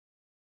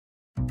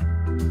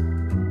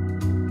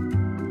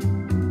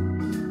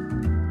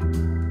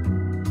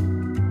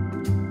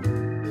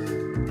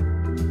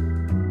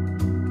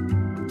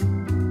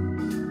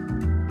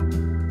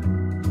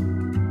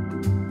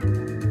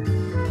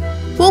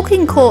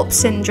Walking corpse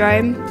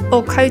syndrome,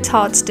 or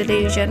Cotard's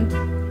delusion,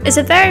 is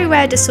a very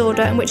rare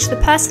disorder in which the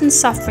person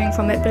suffering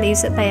from it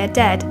believes that they are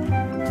dead,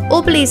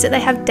 or believes that they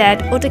have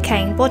dead or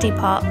decaying body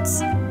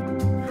parts.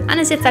 And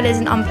as if that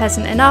isn't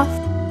unpleasant enough,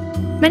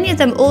 many of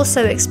them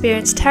also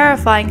experience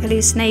terrifying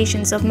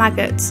hallucinations of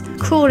maggots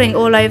crawling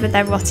all over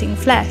their rotting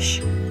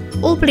flesh,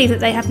 or believe that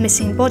they have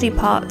missing body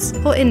parts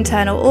or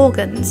internal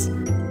organs.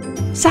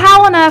 So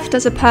how on earth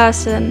does a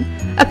person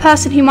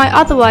who might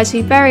otherwise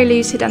be very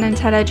lucid and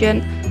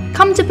intelligent,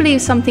 come to believe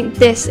something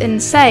this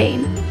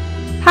insane?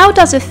 How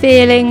does a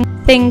feeling,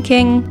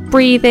 thinking,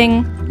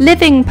 breathing,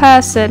 living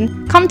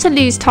person come to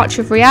lose touch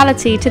of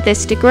reality to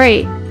this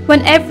degree,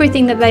 when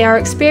everything that they are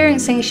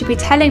experiencing should be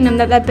telling them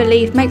that their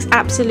belief makes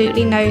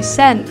absolutely no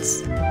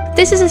sense?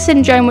 This is a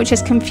syndrome which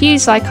has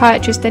confused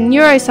psychiatrists and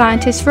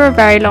neuroscientists for a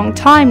very long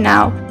time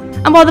now,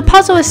 and while the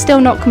puzzle is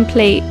still not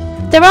complete,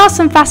 there are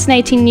some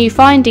fascinating new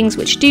findings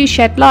which do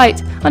shed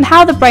light on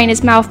how the brain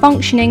is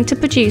malfunctioning to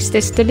produce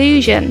this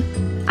delusion,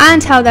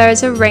 and how there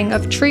is a ring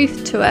of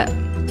truth to it.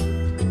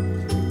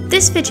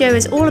 This video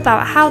is all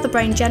about how the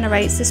brain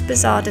generates this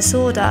bizarre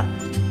disorder,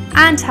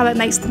 and how it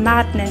makes the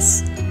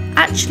madness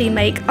actually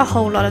make a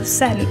whole lot of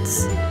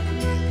sense.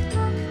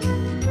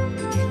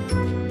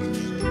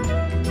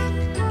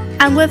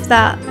 And with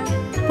that,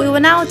 we will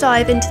now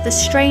dive into the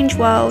strange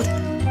world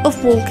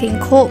of walking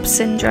corpse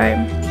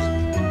syndrome.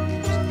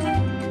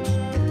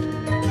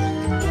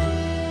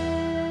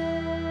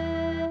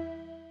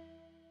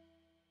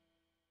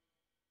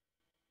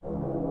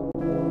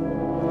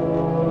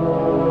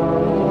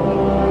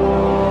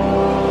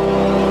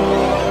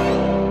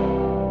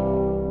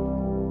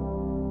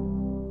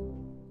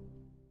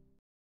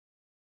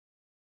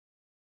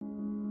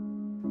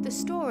 The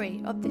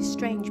story of this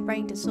strange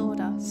brain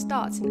disorder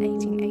starts in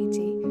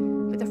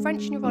 1880 with a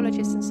French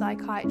neurologist and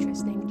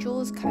psychiatrist named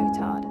Jules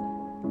Cotard.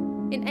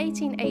 In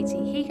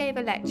 1880 he gave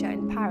a lecture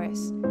in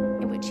Paris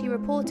in which he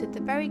reported the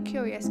very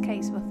curious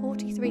case of a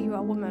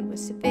 43-year-old woman with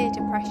severe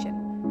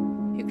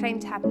depression who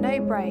claimed to have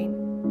no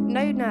brain,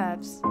 no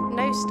nerves,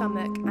 no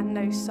stomach and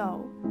no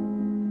soul.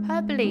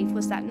 Her belief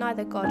was that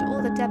neither God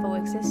or the devil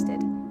existed,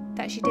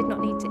 that she did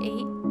not need to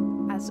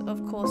eat, as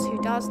of course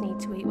who does need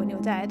to eat when you're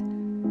dead,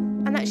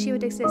 and that she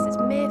would exist as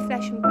mere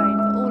flesh and bone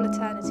for all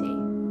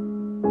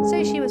eternity.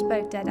 So she was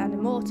both dead and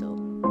immortal.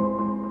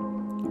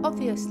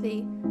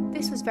 Obviously,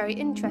 this was very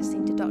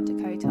interesting to Dr.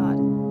 Cotard,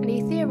 and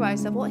he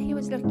theorised that what he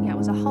was looking at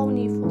was a whole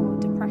new form of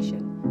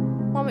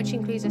depression, one which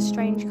includes a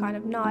strange kind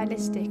of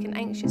nihilistic and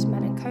anxious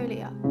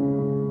melancholia.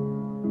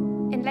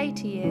 In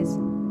later years,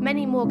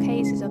 many more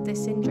cases of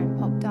this syndrome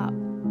popped up,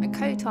 and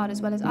Cotard,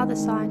 as well as other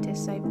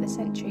scientists over the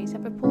centuries,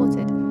 have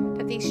reported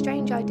that these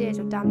strange ideas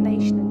of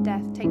damnation and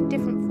death take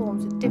different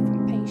forms with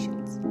different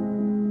patients.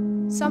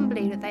 Some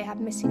believe that they have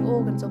missing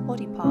organs or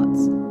body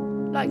parts,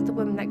 like the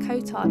woman that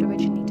Cotard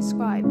originally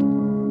described,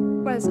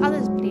 whereas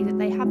others believe that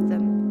they have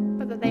them,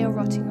 but that they are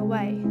rotting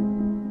away.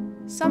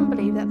 Some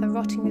believe that the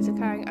rotting is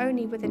occurring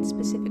only within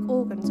specific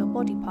organs or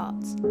body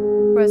parts,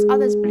 whereas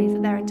others believe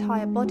that their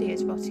entire body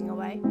is rotting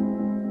away.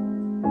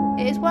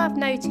 It is worth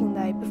noting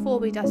though, before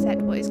we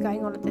dissect what is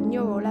going on at the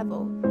neural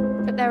level,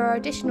 that there are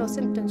additional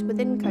symptoms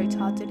within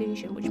Cotard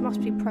delusion which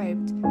must be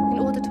probed in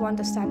order to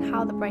understand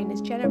how the brain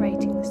is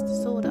generating this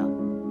disorder.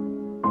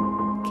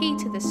 Key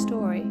to this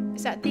story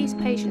is that these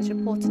patients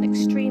report an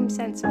extreme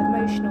sense of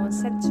emotional and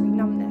sensory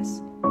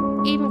numbness,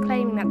 even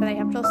claiming that they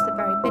have lost the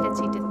very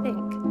ability to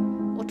think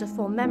or to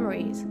form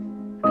memories,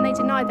 and they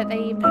deny that they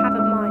even have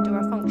a mind or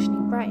a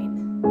functioning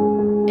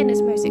brain. In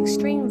its most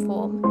extreme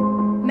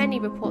form, many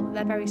report that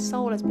their very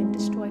soul has been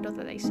destroyed or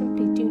that they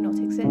simply do not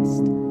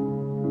exist.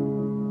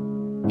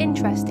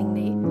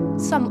 Interestingly,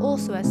 some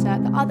also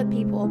assert that other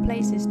people or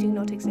places do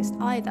not exist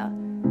either,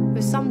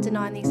 with some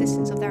denying the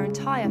existence of their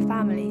entire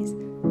families,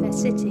 their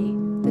city,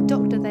 the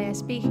doctor they are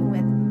speaking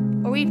with,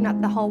 or even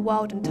that the whole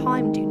world and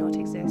time do not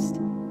exist.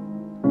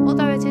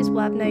 Although it is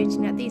worth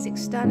noting that these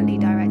externally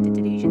directed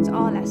delusions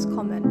are less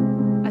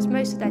common, as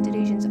most of their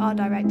delusions are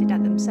directed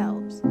at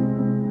themselves.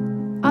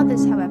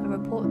 Others, however,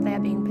 report they are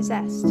being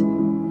possessed,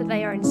 that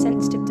they are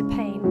insensitive to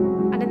pain,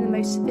 and in the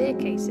most severe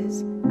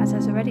cases, as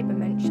has already been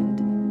mentioned,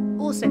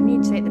 also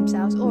mutilate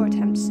themselves or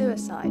attempt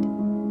suicide.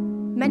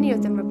 Many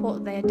of them report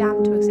that they are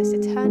damned to exist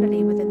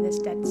eternally within this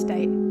dead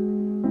state,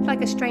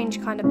 like a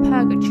strange kind of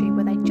purgatory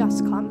where they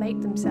just can't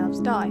make themselves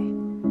die.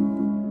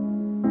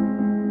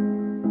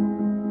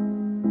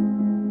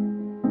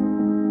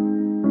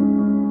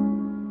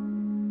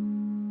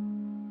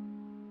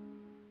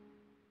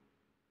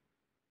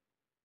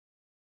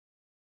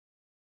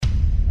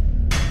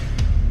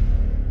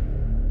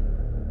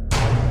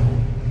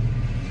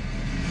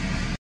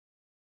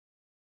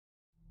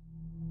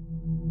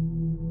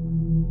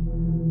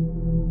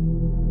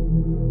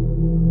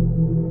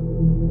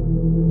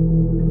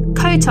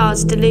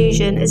 Cotard's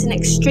delusion is an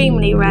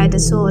extremely rare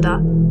disorder,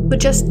 with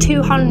just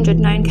 200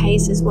 known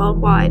cases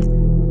worldwide.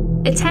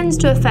 It tends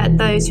to affect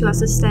those who have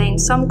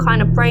sustained some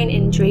kind of brain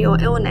injury or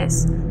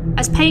illness,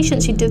 as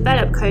patients who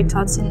develop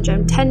Cotard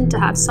syndrome tend to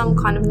have some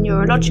kind of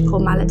neurological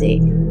malady,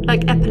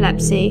 like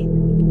epilepsy,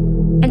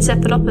 and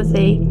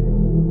encephalopathy,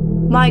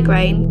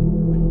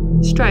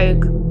 migraine,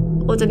 stroke,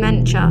 or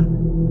dementia.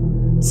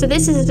 So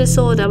this is a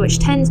disorder which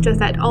tends to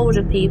affect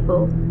older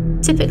people,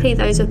 typically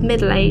those of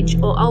middle age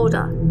or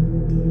older.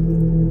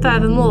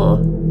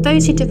 Furthermore,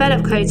 those who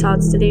develop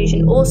Cotard's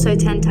delusion also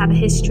tend to have a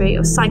history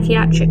of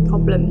psychiatric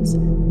problems,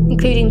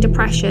 including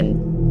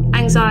depression,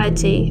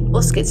 anxiety,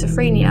 or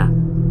schizophrenia.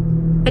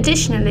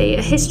 Additionally,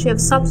 a history of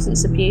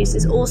substance abuse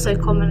is also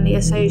commonly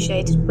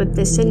associated with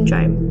this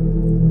syndrome.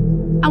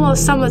 And while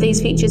some of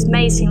these features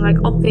may seem like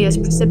obvious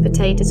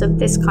precipitators of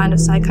this kind of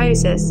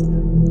psychosis,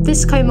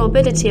 this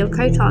comorbidity of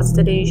Cotard's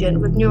delusion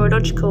with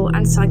neurological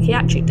and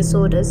psychiatric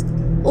disorders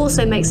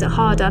also makes it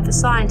harder for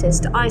scientists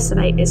to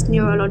isolate its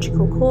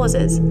neurological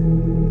causes.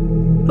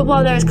 But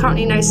while there is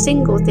currently no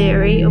single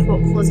theory of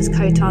what causes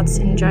Cotard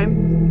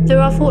syndrome, there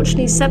are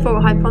fortunately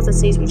several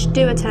hypotheses which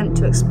do attempt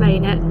to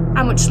explain it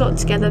and which slot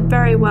together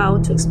very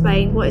well to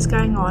explain what is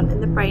going on in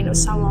the brain of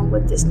someone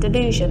with this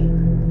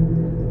delusion.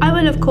 I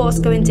will of course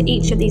go into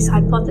each of these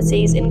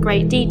hypotheses in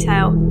great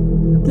detail,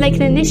 but they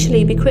can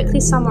initially be quickly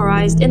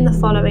summarised in the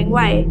following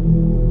way.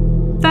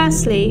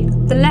 Firstly,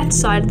 the left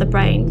side of the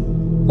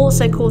brain,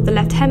 also called the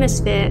left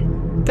hemisphere,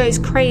 goes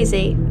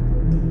crazy.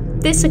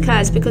 This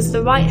occurs because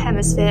the right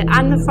hemisphere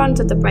and the front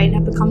of the brain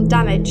have become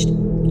damaged,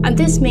 and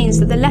this means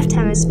that the left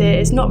hemisphere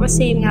is not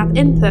receiving enough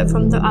input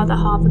from the other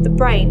half of the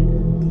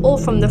brain, or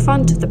from the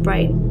front of the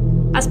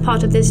brain, as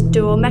part of this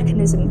dual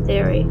mechanism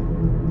theory.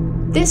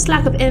 This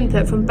lack of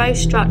input from both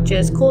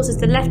structures causes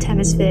the left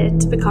hemisphere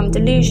to become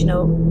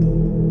delusional,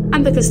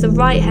 and because the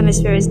right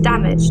hemisphere is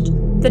damaged,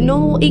 the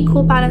normal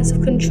equal balance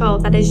of control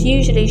that is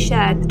usually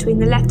shared between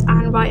the left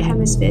and right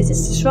hemispheres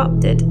is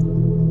disrupted.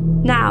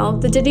 Now,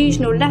 the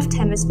delusional left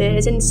hemisphere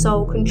is in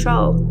sole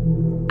control,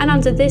 and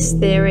under this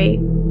theory,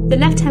 the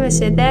left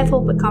hemisphere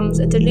therefore becomes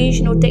a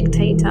delusional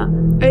dictator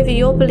over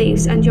your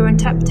beliefs and your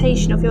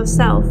interpretation of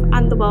yourself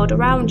and the world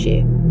around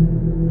you.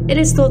 It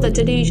is thought that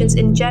delusions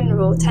in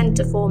general tend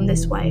to form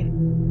this way.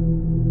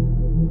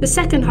 The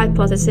second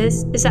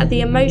hypothesis is that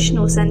the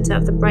emotional centre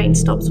of the brain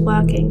stops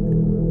working.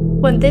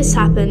 When this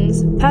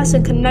happens, a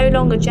person can no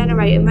longer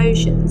generate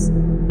emotions,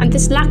 and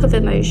this lack of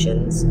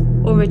emotions,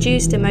 or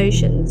reduced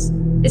emotions,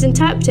 is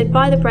interpreted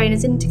by the brain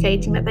as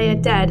indicating that they are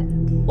dead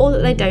or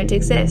that they don't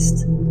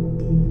exist.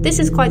 This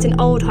is quite an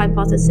old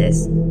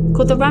hypothesis,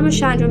 called the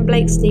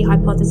Ramachandran-Blakeslee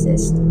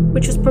hypothesis,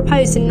 which was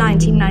proposed in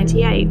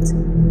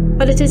 1998,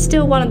 but it is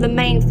still one of the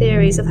main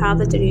theories of how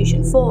the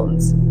delusion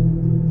forms.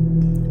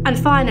 And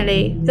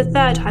finally, the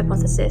third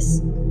hypothesis,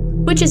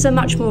 which is a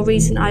much more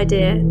recent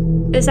idea,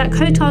 is that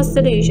Cotard's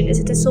delusion is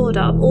a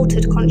disorder of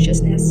altered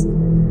consciousness,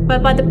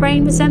 whereby the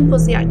brain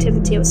resembles the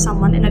activity of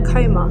someone in a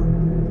coma.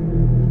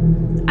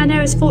 And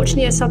there is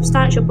fortunately a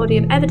substantial body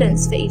of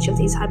evidence for each of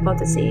these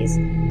hypotheses,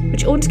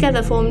 which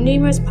altogether form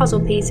numerous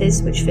puzzle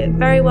pieces which fit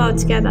very well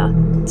together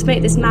to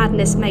make this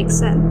madness make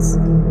sense.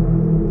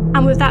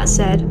 And with that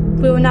said,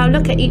 we will now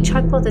look at each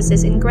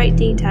hypothesis in great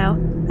detail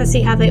and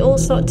see how they all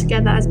slot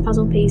together as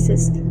puzzle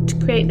pieces to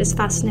create this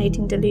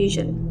fascinating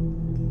delusion.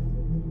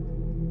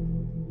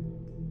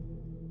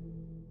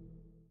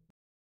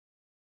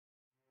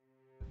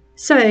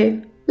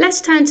 So, let's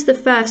turn to the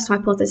first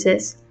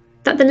hypothesis,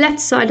 that the left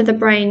side of the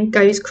brain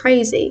goes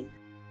crazy.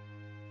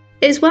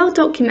 It is well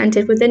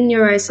documented within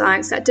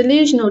neuroscience that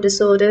delusional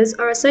disorders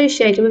are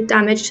associated with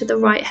damage to the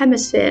right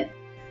hemisphere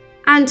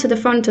and to the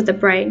front of the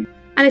brain,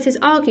 and it is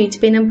argued to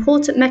be an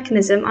important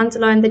mechanism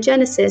underlying the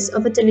genesis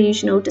of a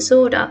delusional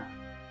disorder.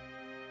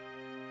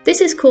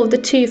 This is called the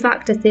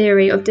two-factor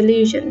theory of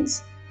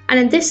delusions, and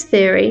in this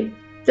theory,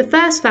 the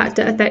first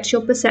factor affects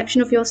your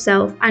perception of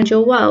yourself and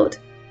your world,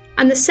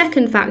 and the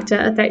second factor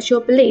affects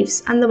your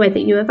beliefs and the way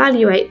that you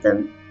evaluate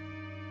them.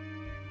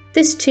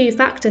 This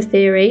two-factor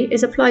theory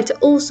is applied to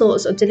all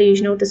sorts of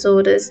delusional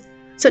disorders,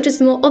 such as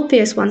the more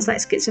obvious ones like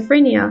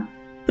schizophrenia,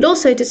 but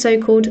also to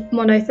so-called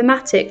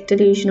monothematic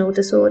delusional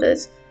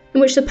disorders, in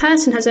which the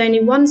person has only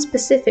one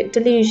specific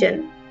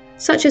delusion,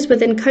 such as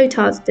within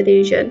Cotard's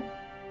delusion,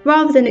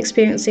 rather than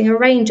experiencing a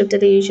range of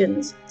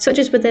delusions, such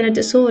as within a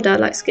disorder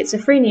like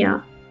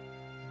schizophrenia.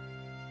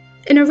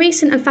 In a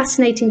recent and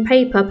fascinating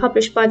paper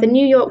published by the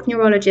New York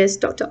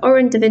neurologist Dr.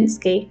 Orrin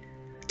Devinsky,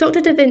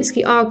 Dr.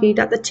 Devinsky argued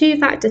that the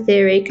two-factor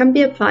theory can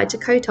be applied to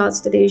Cotard's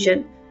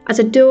delusion as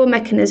a dual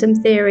mechanism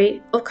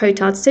theory of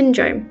Cotard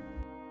syndrome.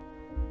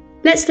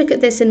 Let's look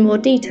at this in more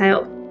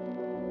detail.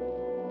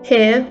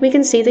 Here we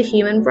can see the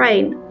human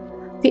brain.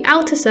 The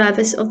outer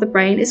surface of the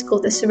brain is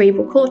called the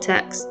cerebral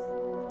cortex.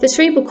 The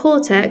cerebral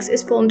cortex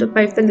is formed of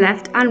both the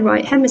left and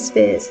right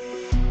hemispheres.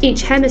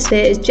 Each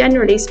hemisphere is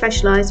generally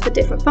specialised for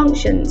different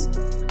functions,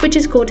 which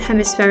is called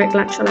hemispheric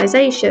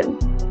lateralisation.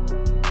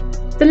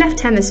 The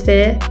left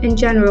hemisphere, in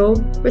general,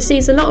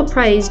 receives a lot of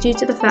praise due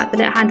to the fact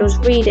that it handles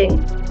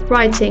reading,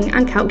 writing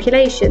and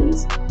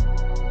calculations,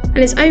 and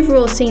is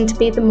overall seen to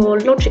be the more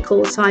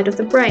logical side of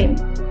the brain.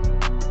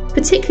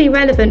 Particularly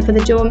relevant for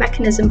the dual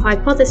mechanism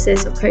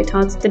hypothesis of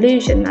Cotard's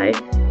delusion, though,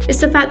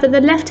 is the fact that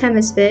the left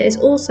hemisphere is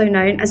also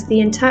known as the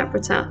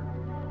interpreter,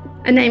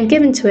 a name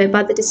given to it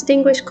by the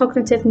distinguished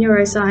cognitive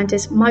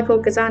neuroscientist Michael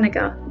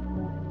Gazzaniga.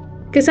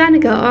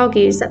 Gazzaniga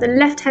argues that the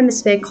left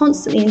hemisphere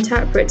constantly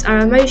interprets our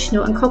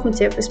emotional and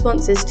cognitive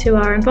responses to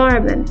our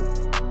environment.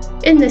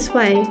 In this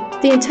way,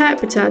 the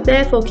interpreter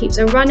therefore keeps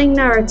a running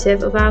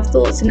narrative of our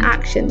thoughts and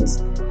actions,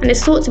 and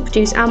is thought to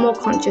produce our more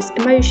conscious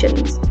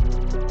emotions.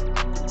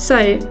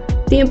 So,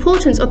 the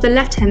importance of the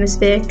left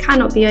hemisphere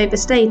cannot be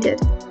overstated.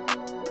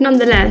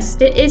 Nonetheless,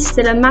 it is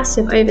still a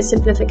massive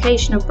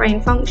oversimplification of brain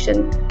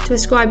function to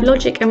ascribe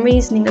logic and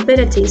reasoning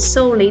abilities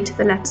solely to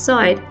the left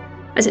side,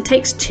 as it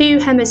takes two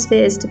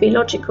hemispheres to be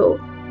logical.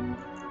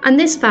 And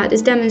this fact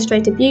is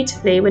demonstrated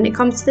beautifully when it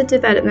comes to the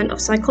development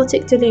of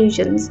psychotic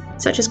delusions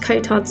such as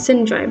Cotard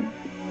syndrome.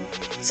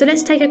 So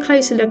let's take a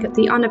closer look at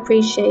the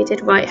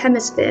unappreciated right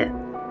hemisphere.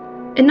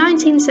 In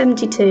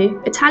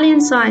 1972,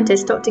 Italian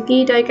scientist Dr.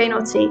 Guido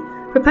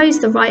Gainotti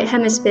proposed the right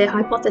hemisphere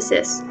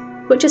hypothesis,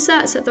 which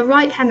asserts that the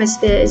right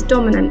hemisphere is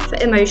dominant for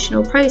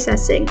emotional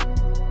processing,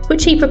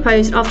 which he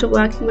proposed after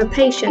working with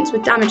patients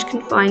with damage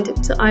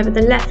confined to either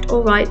the left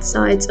or right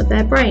sides of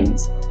their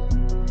brains.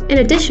 In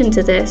addition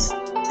to this,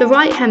 the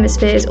right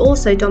hemisphere is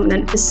also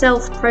dominant for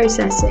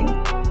self-processing.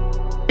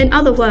 In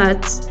other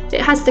words,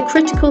 it has the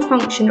critical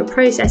function of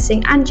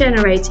processing and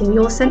generating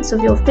your sense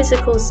of your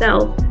physical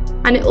self,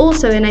 and it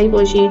also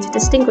enables you to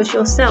distinguish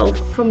yourself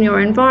from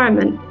your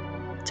environment,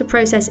 to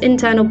process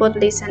internal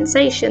bodily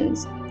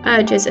sensations,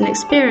 urges and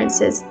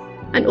experiences,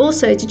 and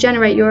also to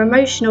generate your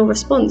emotional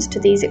response to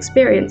these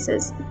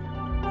experiences.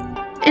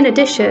 In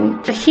addition,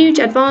 a huge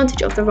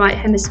advantage of the right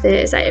hemisphere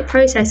is that it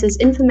processes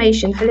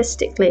information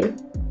holistically.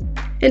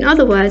 In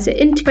other words, it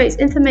integrates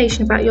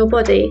information about your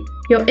body,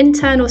 your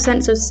internal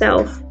sense of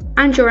self,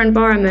 and your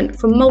environment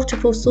from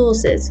multiple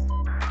sources,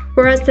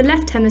 whereas the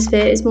left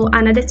hemisphere is more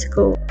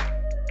analytical.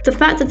 The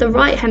fact that the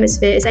right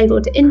hemisphere is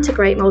able to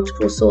integrate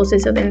multiple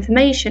sources of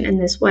information in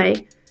this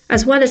way,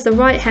 as well as the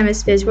right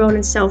hemisphere's role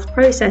in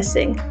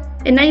self-processing,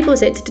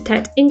 enables it to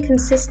detect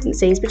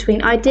inconsistencies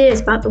between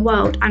ideas about the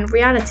world and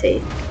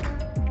reality.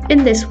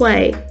 In this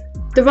way,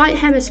 the right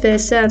hemisphere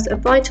serves a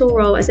vital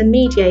role as a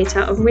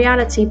mediator of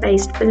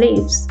reality-based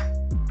beliefs.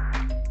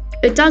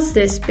 It does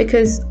this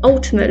because,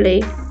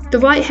 ultimately, the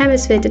right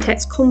hemisphere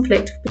detects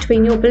conflict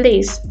between your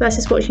beliefs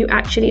versus what you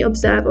actually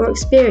observe or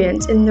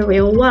experience in the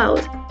real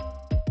world.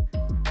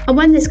 And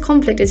when this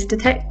conflict is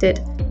detected,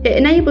 it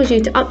enables you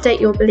to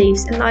update your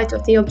beliefs in light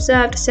of the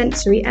observed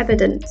sensory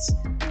evidence.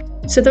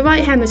 So the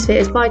right hemisphere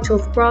is vital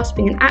for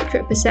grasping an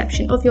accurate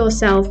perception of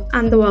yourself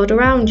and the world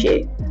around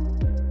you.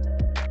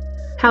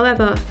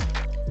 However,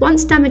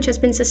 once damage has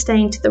been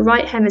sustained to the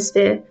right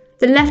hemisphere,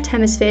 the left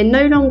hemisphere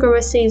no longer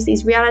receives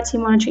these reality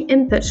monitoring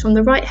inputs from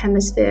the right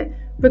hemisphere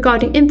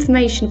regarding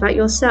information about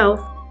yourself,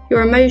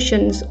 your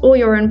emotions, or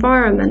your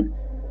environment.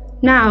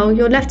 Now,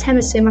 your left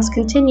hemisphere must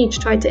continue to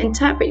try to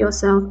interpret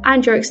yourself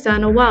and your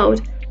external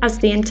world as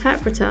the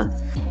interpreter.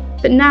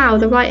 But now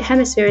the right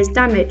hemisphere is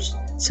damaged,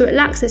 so it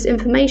lacks this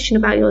information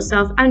about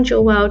yourself and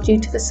your world due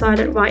to the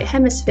silent right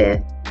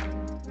hemisphere.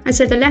 And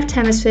so the left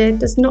hemisphere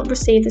does not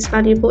receive this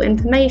valuable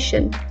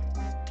information.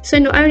 So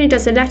not only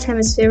does the left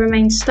hemisphere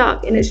remain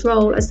stuck in its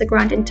role as the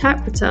grand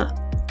interpreter,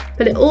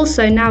 but it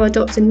also now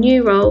adopts a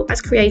new role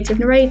as creative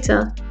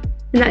narrator,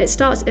 in that it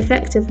starts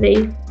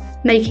effectively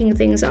making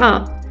things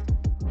up,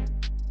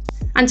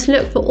 and to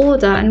look for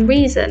order and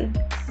reason,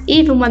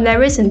 even when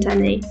there isn't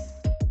any.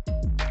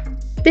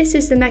 This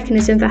is the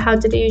mechanism for how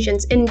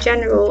delusions in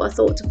general are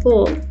thought to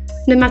form,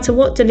 no matter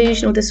what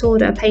delusional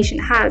disorder a patient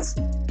has,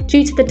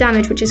 due to the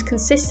damage which is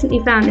consistently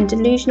found in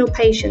delusional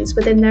patients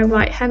within their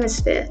right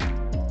hemisphere.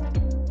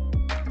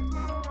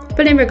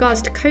 But in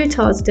regards to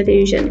Cotard's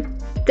delusion,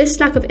 this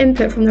lack of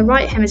input from the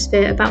right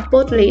hemisphere about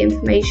bodily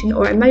information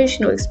or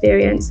emotional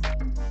experience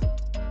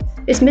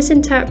is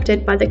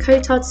misinterpreted by the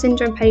Cotard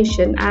syndrome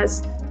patient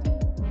as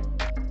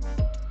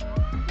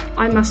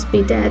 "I must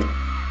be dead."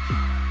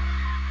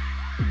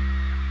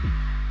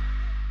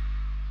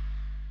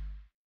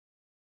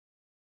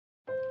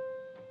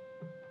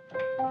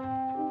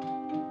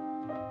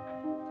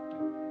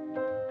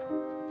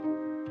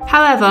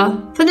 However,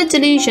 for the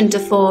delusion to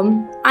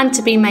form and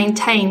to be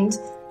maintained,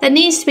 there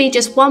needs to be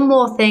just one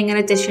more thing in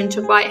addition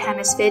to right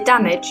hemisphere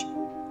damage,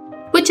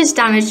 which is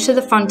damage to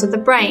the front of the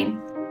brain.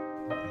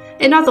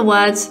 In other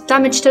words,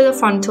 damage to the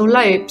frontal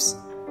lobes,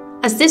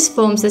 as this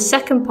forms the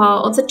second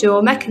part of the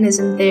dual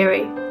mechanism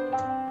theory.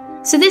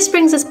 So this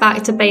brings us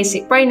back to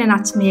basic brain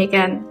anatomy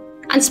again,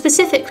 and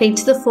specifically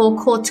to the four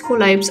cortical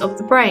lobes of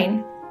the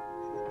brain.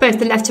 Both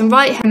the left and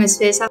right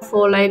hemispheres have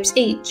 4 lobes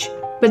each,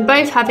 with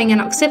both having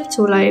an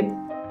occipital lobe,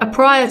 a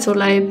parietal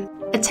lobe,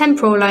 a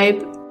temporal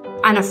lobe,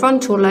 and a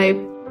frontal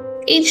lobe.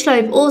 Each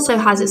lobe also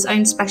has its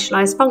own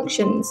specialised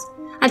functions,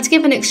 and to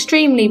give an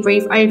extremely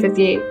brief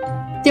overview,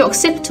 the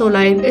occipital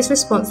lobe is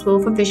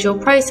responsible for visual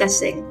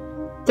processing,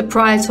 the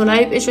parietal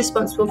lobe is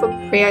responsible for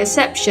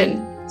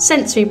proprioception,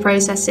 sensory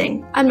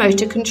processing, and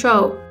motor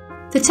control.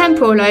 The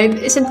temporal lobe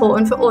is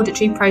important for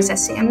auditory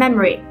processing and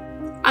memory,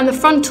 and the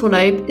frontal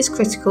lobe is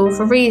critical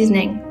for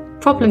reasoning,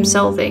 problem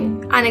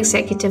solving, and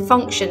executive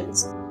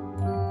functions.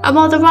 And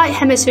while the right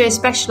hemisphere is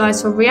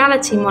specialised for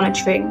reality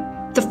monitoring,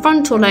 the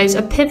frontal lobes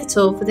are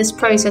pivotal for this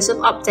process of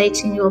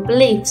updating your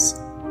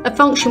beliefs, a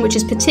function which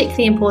is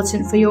particularly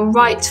important for your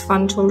right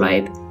frontal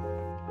lobe.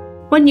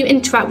 When you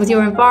interact with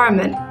your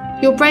environment,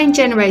 your brain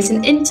generates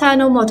an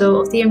internal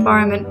model of the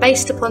environment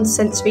based upon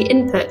sensory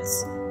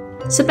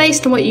inputs, so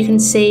based on what you can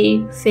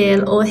see,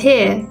 feel, or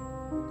hear.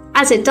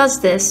 As it does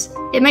this,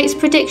 it makes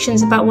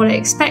predictions about what it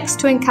expects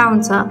to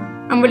encounter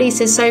and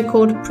releases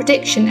so-called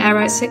prediction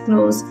error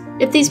signals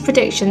if these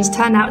predictions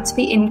turn out to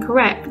be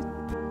incorrect.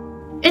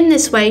 In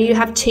this way, you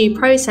have two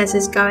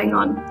processes going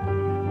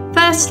on.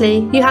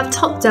 Firstly, you have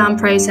top-down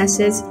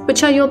processes,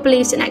 which are your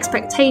beliefs and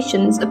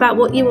expectations about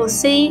what you will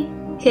see,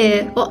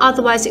 hear, or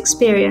otherwise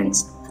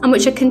experience, and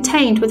which are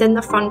contained within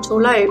the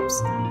frontal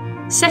lobes.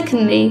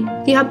 Secondly,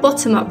 you have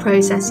bottom-up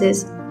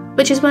processes,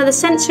 which is where the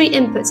sensory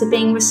inputs are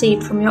being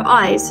received from your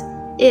eyes,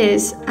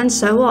 ears, and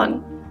so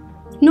on.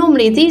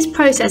 Normally, these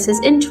processes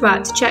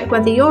interact to check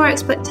whether your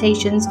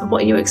expectations of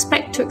what you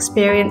expect to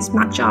experience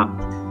match up,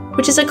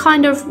 which is a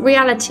kind of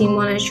reality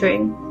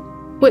monitoring,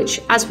 which,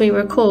 as we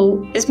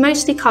recall, is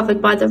mostly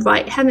covered by the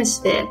right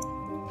hemisphere.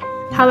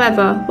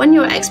 However, when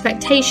your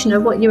expectation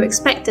of what you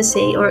expect to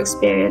see or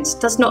experience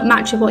does not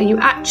match with what you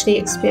actually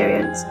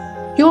experience,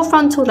 your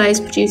frontal lobes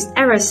produce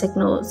error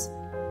signals.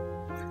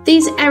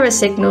 These error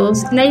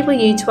signals enable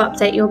you to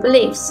update your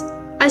beliefs,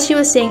 as you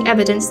are seeing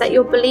evidence that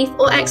your belief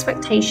or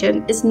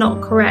expectation is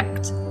not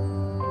correct.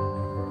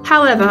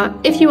 However,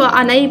 if you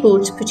are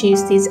unable to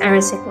produce these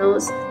error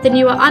signals, then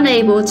you are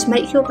unable to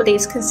make your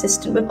beliefs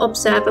consistent with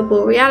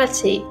observable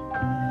reality,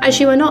 as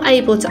you are not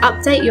able to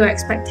update your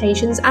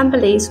expectations and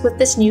beliefs with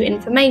this new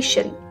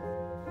information.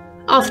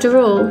 After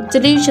all,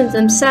 delusions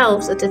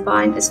themselves are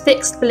defined as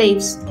fixed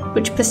beliefs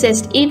which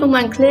persist even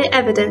when clear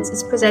evidence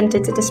is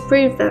presented to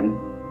disprove them.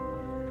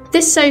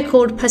 This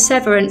so-called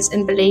perseverance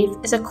in belief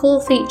is a core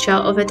feature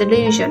of a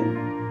delusion.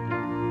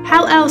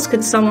 How else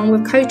could someone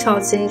with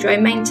Cotard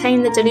syndrome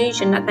maintain the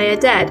delusion that they are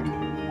dead,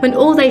 when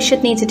all they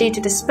should need to do to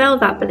dispel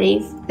that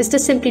belief is to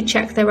simply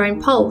check their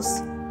own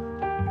pulse?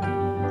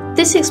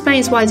 This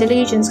explains why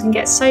delusions can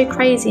get so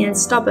crazy and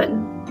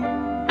stubborn,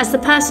 as the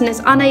person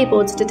is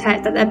unable to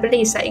detect that their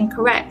beliefs are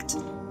incorrect,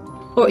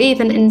 or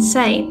even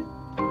insane.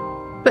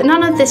 But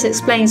none of this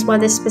explains why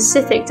this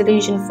specific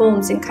delusion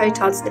forms in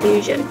Cotard's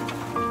delusion.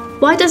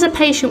 Why does a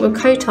patient with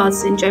Cotard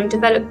syndrome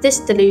develop this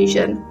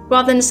delusion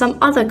rather than some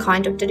other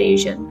kind of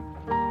delusion?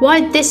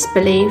 Why this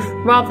belief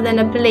rather than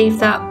a belief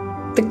that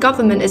the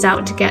government is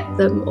out to get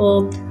them,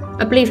 or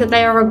a belief that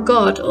they are a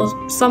god,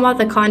 or some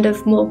other kind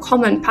of more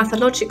common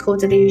pathological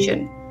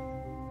delusion?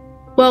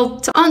 Well,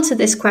 to answer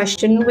this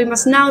question, we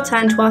must now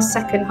turn to our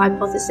second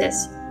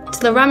hypothesis, to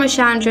the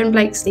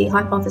Ramachandran-Blakesley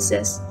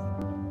hypothesis.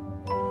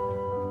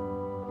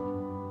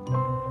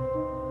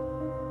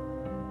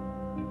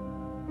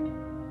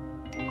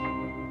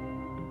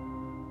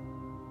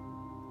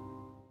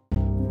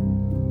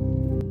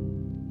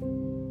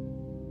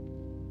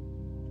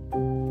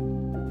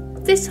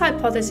 This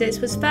hypothesis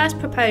was first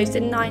proposed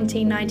in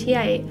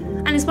 1998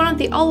 and is one of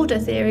the older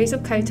theories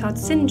of Cotard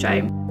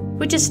syndrome,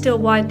 which is still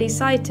widely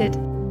cited.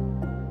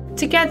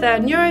 Together,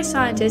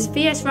 neuroscientists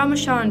V.S.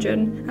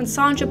 Ramachandran and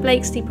Sandra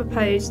Blakesley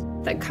proposed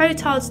that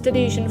Cotard's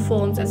delusion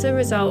forms as a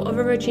result of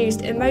a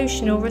reduced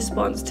emotional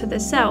response to the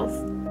self.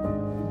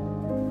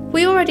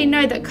 We already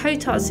know that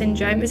Cotard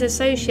syndrome is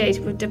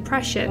associated with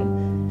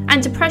depression,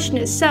 and depression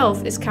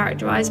itself is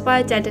characterized by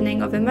a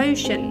deadening of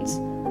emotions.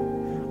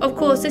 Of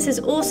course, this is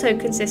also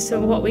consistent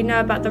with what we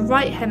know about the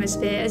right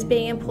hemisphere as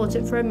being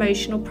important for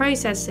emotional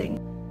processing,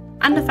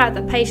 and the fact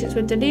that patients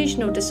with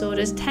delusional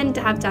disorders tend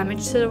to have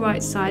damage to the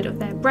right side of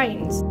their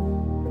brains.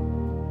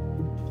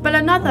 But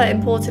another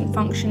important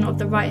function of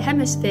the right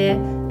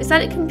hemisphere is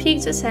that it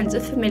computes a sense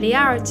of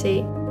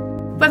familiarity.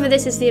 Whether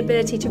this is the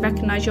ability to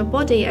recognise your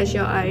body as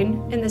your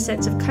own, in the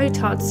sense of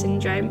Cotard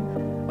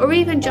syndrome, or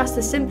even just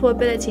the simple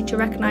ability to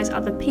recognise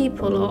other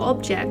people or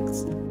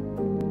objects.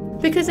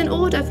 Because in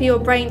order for your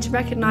brain to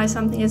recognise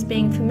something as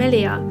being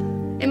familiar,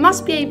 it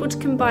must be able to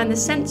combine the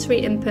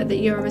sensory input that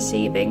you are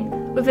receiving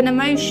with an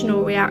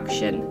emotional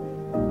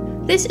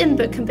reaction. This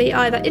input can be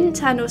either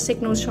internal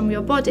signals from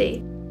your body,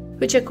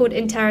 which are called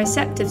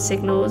interoceptive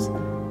signals,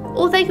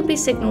 or they can be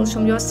signals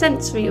from your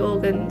sensory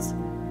organs,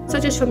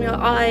 such as from your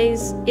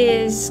eyes,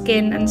 ears,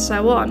 skin, and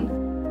so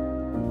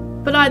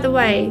on. But either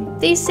way,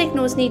 these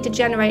signals need to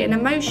generate an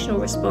emotional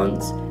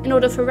response in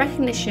order for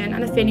recognition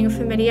and a feeling of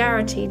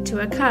familiarity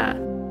to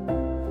occur.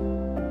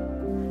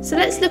 So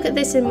let's look at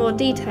this in more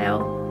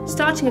detail,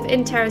 starting with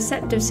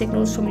interoceptive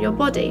signals from your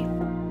body.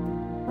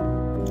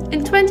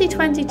 In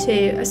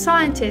 2022, a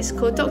scientist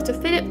called Dr.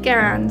 Philip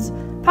Gerrans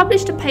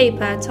published a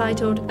paper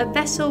titled "A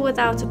Vessel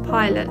Without a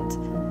Pilot."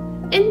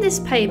 In this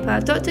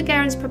paper, Dr.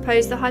 Gerrans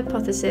proposed the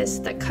hypothesis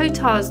that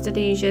Cotard's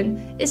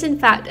delusion is in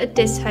fact a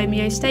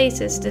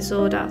dyshomeostasis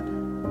disorder.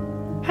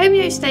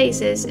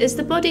 Homeostasis is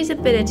the body's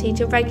ability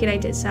to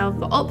regulate itself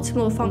for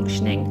optimal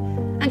functioning,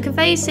 and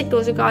conveys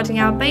signals regarding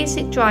our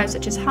basic drives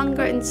such as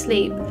hunger and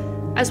sleep,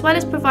 as well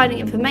as providing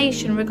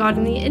information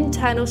regarding the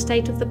internal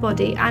state of the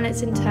body and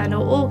its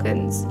internal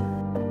organs.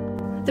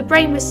 The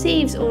brain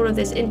receives all of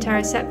this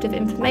interoceptive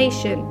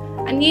information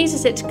and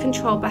uses it to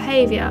control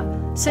behaviour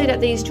so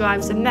that these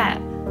drives are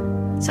met.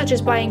 such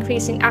as by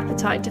increasing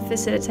appetite to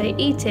facilitate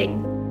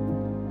eating.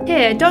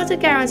 Here, Dr.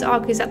 Gerrans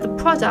argues that the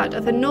product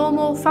of a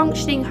normal,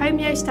 functioning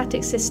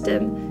homeostatic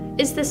system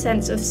is the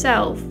sense of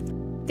self,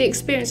 the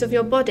experience of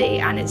your body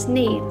and its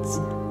needs.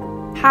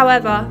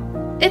 However,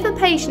 if a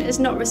patient is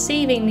not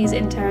receiving these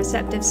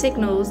interoceptive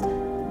signals,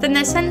 then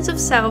their sense of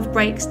self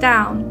breaks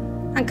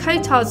down, and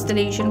Cotard's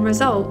delusion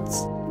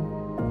results.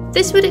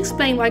 This would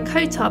explain why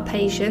Cotard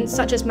patients,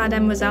 such as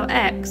Mademoiselle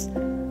X,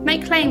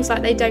 make claims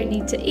like they don't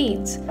need to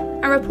eat,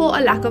 and report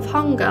a lack of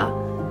hunger,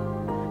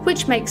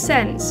 which makes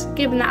sense,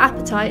 given that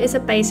appetite is a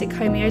basic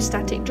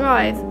homeostatic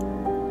drive.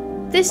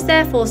 This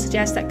therefore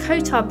suggests that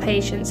Cotard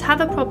patients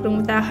have a problem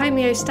with their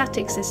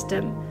homeostatic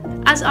system,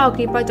 as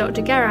argued by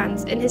Dr.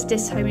 Gerrans in his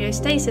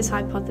dyshomeostasis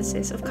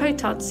hypothesis of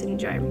Cotard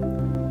syndrome.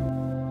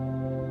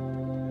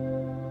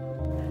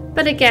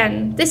 But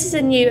again, this is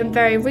a new and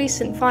very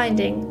recent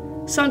finding,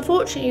 so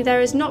unfortunately there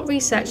is not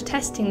research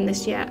testing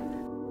this yet.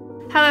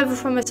 However,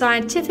 from a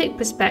scientific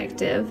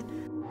perspective,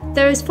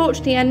 there is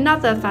fortunately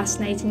another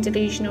fascinating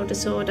delusional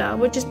disorder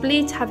which is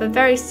believed to have a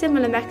very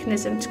similar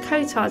mechanism to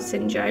Cotard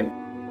syndrome,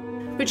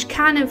 which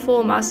can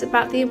inform us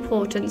about the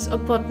importance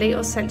of bodily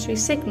or sensory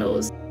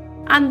signals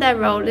and their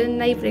role in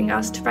enabling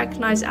us to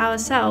recognise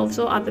ourselves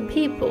or other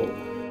people.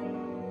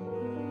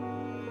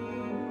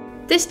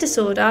 This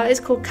disorder is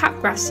called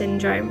Capgras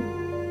syndrome.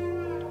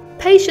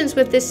 Patients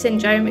with this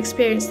syndrome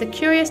experience the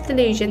curious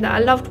delusion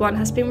that a loved one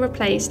has been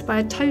replaced by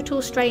a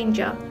total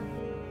stranger,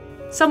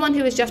 someone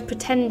who is just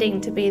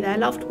pretending to be their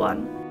loved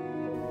one.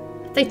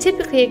 They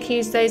typically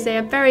accuse those they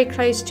are very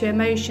close to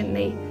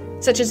emotionally,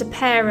 such as a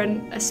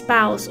parent, a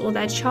spouse, or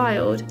their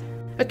child,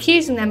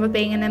 accusing them of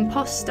being an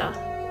imposter.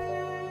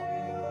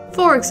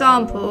 For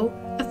example,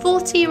 a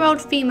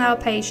 40-year-old female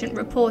patient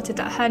reported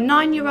that her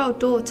 9-year-old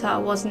daughter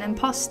was an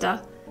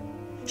imposter.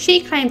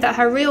 She claimed that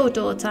her real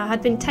daughter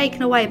had been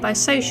taken away by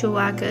social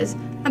workers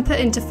and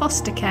put into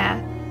foster care,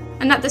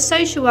 and that the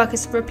social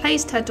workers had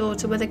replaced her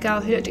daughter with a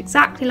girl who looked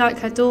exactly like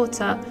her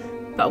daughter,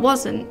 but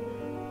wasn't.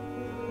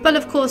 But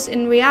of course,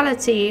 in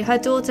reality, her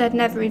daughter had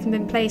never even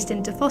been placed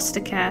into foster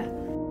care.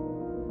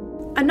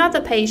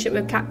 Another patient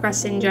with Capgras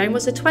syndrome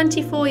was a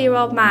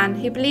 24-year-old man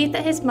who believed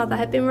that his mother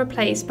had been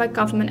replaced by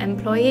government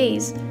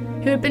employees,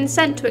 who had been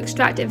sent to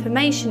extract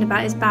information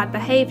about his bad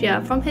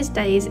behaviour from his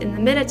days in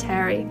the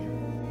military.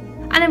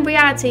 And in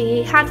reality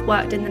he had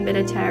worked in the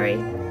military,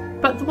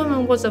 but the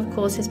woman was of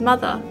course his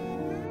mother.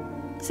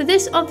 So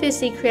this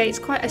obviously creates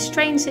quite a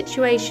strange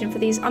situation for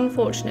these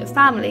unfortunate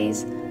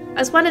families,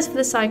 as well as for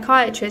the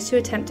psychiatrists who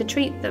attempt to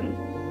treat them.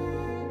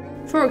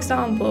 For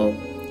example,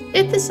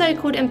 if the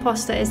so-called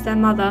imposter is their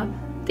mother,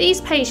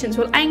 these patients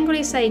will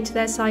angrily say to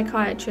their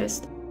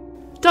psychiatrist,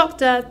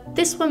 "Doctor,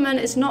 this woman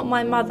is not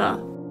my mother.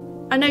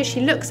 I know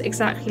she looks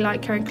exactly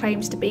like her and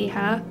claims to be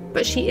her,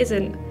 but she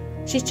isn't.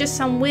 She's just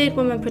some weird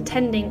woman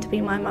pretending to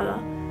be my mother."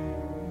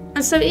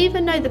 And so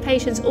even though the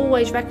patients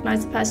always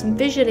recognise the person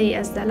visually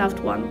as their loved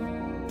one,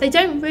 they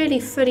don't really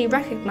fully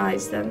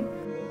recognise them,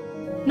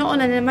 not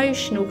on an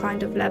emotional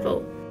kind of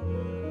level.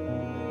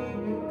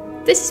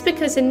 This is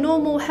because in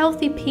normal,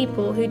 healthy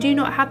people who do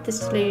not have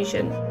this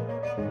delusion,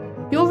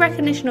 your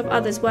recognition of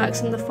others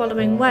works in the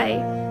following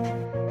way.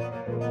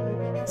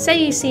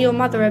 Say you see your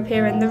mother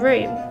appear in the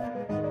room.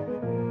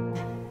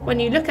 When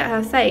you look at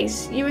her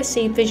face, you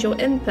receive visual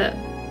input,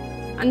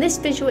 and this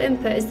visual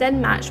input is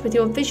then matched with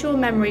your visual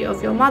memory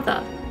of your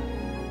mother.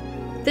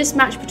 This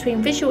match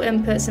between visual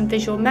inputs and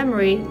visual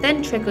memory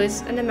then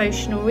triggers an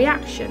emotional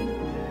reaction,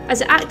 as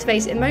it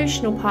activates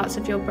emotional parts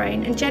of your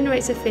brain and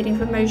generates a feeling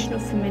of emotional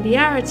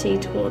familiarity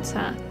towards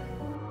her.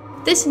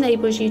 This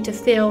enables you to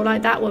feel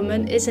like that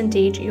woman is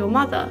indeed your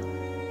mother.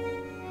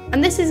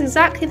 And this is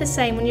exactly the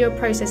same when you are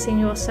processing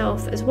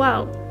yourself as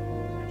well.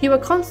 You are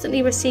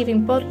constantly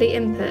receiving bodily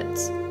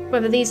inputs,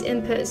 whether these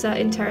inputs are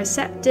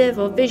interoceptive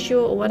or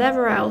visual or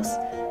whatever else,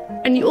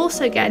 and you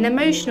also get an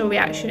emotional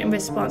reaction in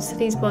response to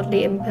these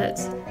bodily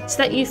inputs, so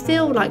that you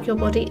feel like your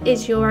body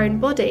is your own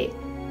body,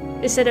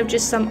 instead of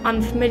just some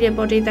unfamiliar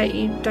body that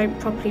you don't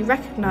properly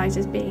recognise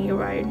as being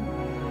your own.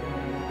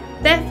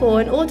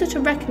 Therefore, in order to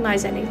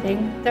recognise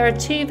anything, there are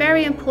two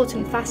very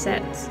important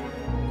facets,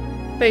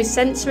 both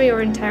sensory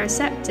or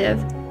interoceptive,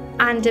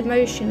 and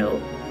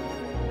emotional.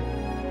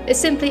 It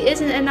simply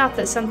isn't enough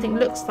that something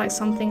looks like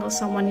something or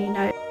someone you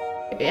know.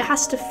 It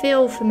has to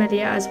feel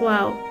familiar as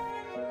well,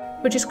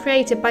 which is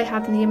created by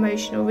having the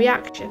emotional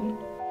reaction,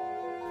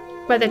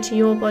 whether to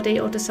your body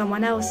or to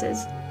someone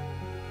else's.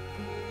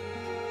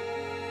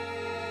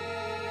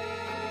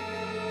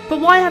 But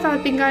why have I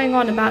been going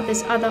on about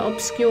this other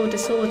obscure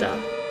disorder?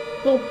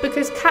 Well,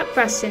 because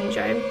Capgras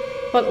syndrome,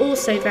 while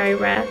also very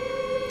rare,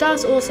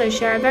 does also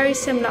share a very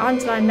similar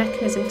underlying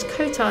mechanism to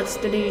Cotard's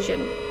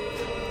delusion.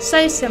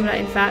 So similar,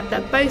 in fact,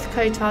 that both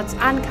Cotard's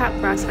and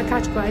Capgras are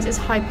categorised as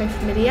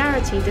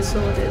hypofamiliarity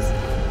disorders.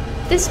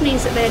 This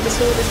means that they are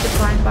disorders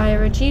defined by a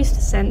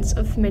reduced sense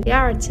of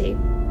familiarity.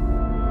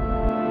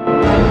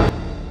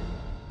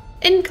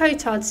 In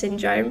Cotard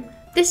syndrome,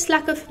 this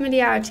lack of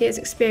familiarity is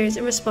experienced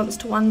in response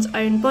to one's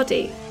own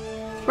body,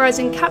 whereas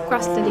in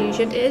Capgras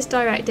delusion it is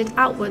directed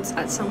outwards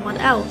at someone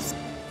else.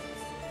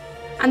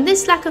 And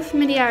this lack of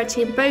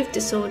familiarity in both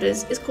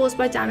disorders is caused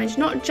by damage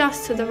not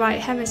just to the right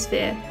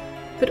hemisphere,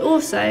 but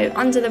also,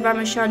 under the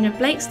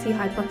Ramachandran-Blakeslee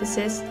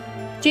hypothesis,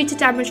 due to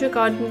damage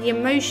regarding the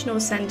emotional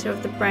centre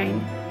of the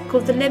brain,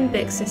 called the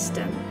limbic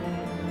system.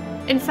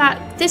 In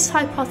fact, this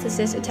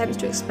hypothesis attempts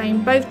to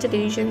explain both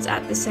delusions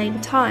at the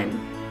same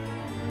time.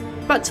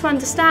 But to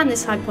understand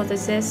this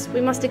hypothesis,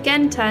 we must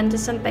again turn to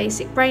some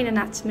basic brain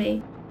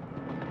anatomy.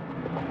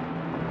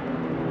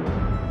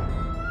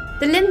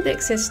 The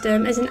limbic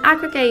system is an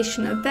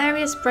aggregation of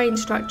various brain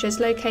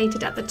structures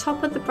located at the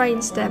top of the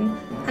brainstem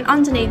and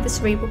underneath the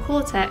cerebral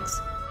cortex,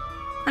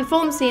 and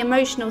forms the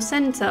emotional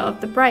centre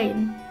of the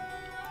brain.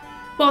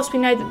 Whilst we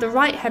know that the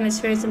right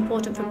hemisphere is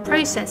important for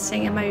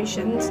processing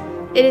emotions,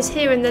 it is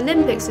here in the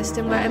limbic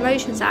system where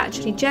emotions are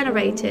actually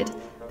generated,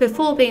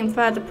 before being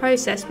further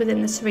processed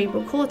within the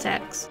cerebral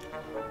cortex.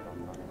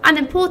 And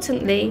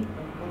importantly,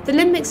 the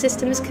limbic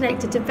system is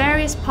connected to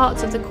various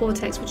parts of the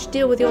cortex which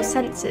deal with your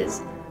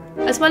senses,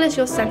 as well as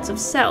your sense of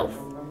self,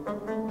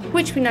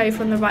 which we know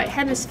from the right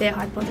hemisphere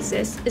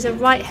hypothesis is a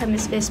right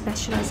hemisphere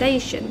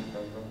specialisation.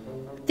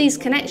 These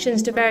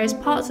connections to various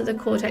parts of the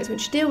cortex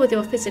which deal with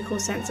your physical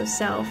sense of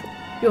self,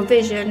 your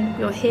vision,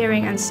 your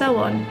hearing and so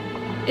on,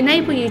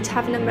 enable you to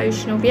have an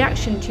emotional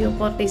reaction to your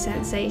bodily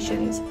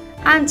sensations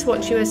and to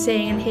what you are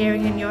seeing and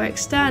hearing in your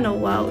external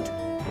world.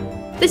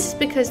 This is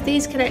because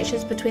these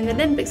connections between the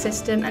limbic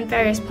system and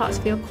various parts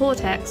of your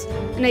cortex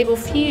enable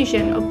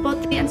fusion of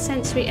bodily and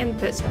sensory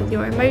inputs with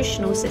your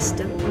emotional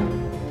system.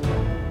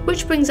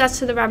 Which brings us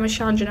to the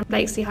Ramachandran and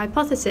Blakeslee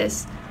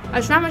hypothesis,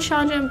 as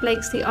Ramachandran and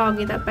Blakeslee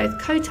argue that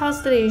both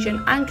Cotard's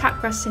delusion and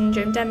Capgras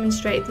syndrome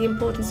demonstrate the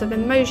importance of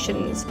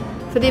emotions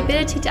for the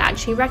ability to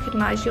actually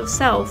recognise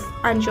yourself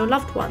and your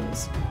loved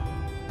ones.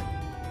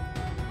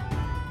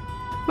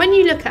 When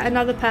you look at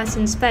another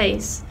person's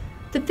face,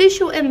 the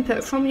visual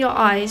input from your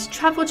eyes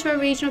travel to a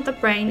region of the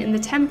brain in the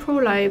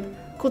temporal lobe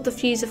called the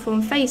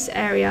fusiform face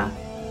area,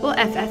 or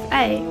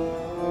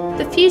FFA.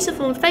 The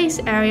fusiform face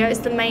area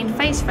is the main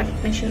face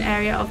recognition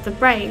area of the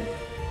brain,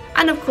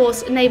 and of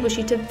course enables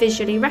you to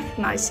visually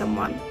recognise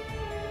someone,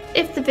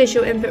 if the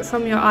visual input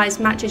from your eyes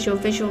matches your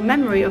visual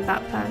memory of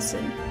that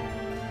person.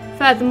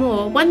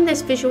 Furthermore, when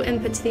this visual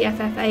input to the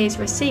FFA is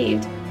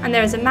received, and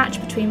there is a match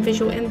between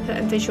visual input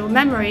and visual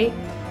memory,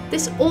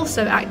 this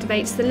also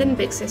activates the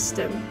limbic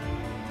system.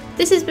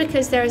 This is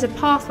because there is a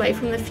pathway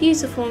from the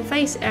fusiform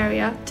face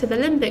area to the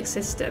limbic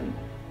system.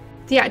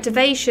 The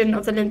activation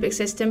of the limbic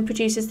system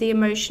produces the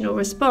emotional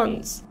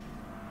response.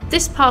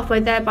 This pathway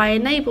thereby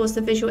enables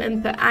the visual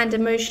input and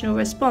emotional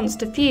response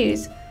to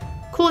fuse,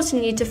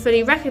 causing you to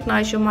fully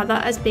recognise your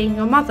mother as being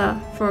your mother,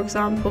 for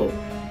example,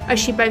 as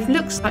she both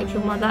looks like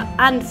your mother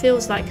and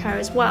feels like her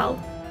as well.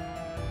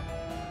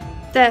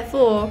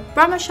 Therefore,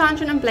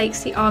 Ramachandran and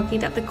Blakeslee argue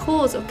that the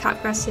cause of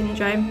Capgras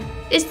syndrome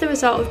is the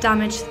result of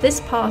damage to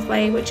this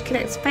pathway which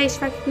connects face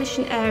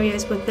recognition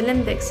areas with the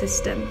limbic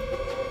system.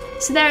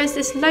 So there is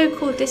this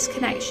local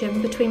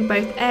disconnection between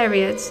both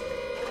areas.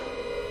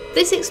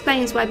 This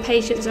explains why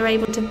patients are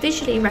able to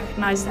visually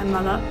recognise their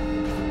mother,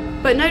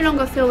 but no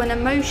longer feel an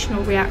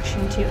emotional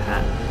reaction to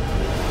her.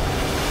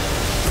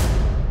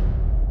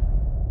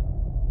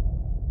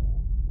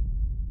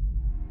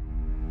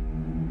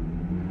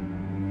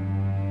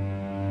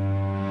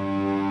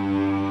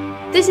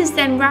 This is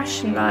then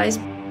rationalised,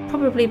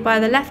 probably by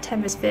the left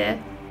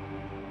hemisphere.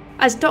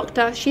 As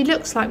doctor, she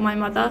looks like my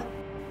mother,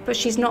 but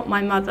she's not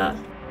my mother.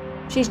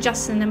 She's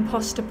just an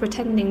imposter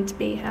pretending to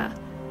be her.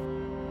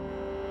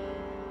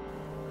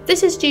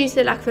 This is due to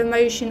the lack of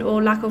emotion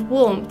or lack of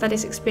warmth that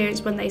is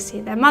experienced when they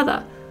see their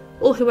mother,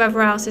 or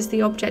whoever else is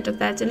the object of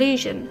their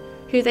delusion,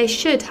 who they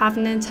should have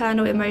an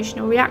internal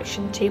emotional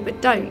reaction to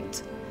but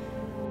don't.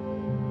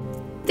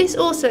 This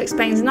also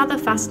explains another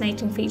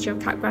fascinating feature of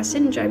Capgras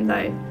syndrome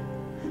though.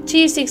 To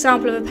use the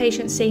example of a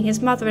patient seeing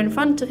his mother in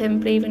front of him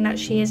believing that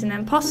she is an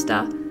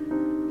imposter,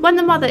 when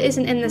the mother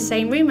isn't in the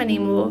same room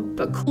anymore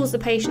but calls the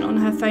patient on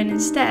her phone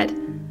instead,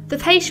 the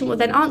patient will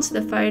then answer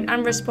the phone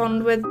and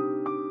respond with,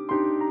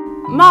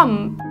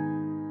 "Mum,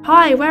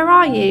 hi, where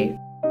are you?"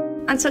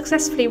 and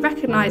successfully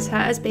recognise her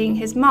as being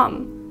his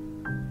mum.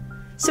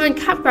 So in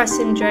Capgras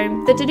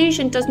syndrome, the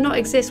delusion does not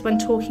exist when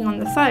talking on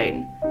the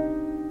phone,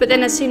 but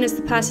then as soon as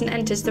the person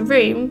enters the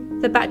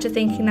room, they're back to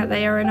thinking that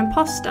they are an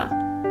imposter.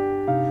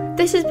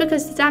 This is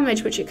because the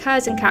damage which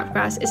occurs in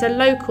Capgras is a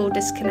local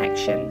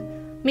disconnection,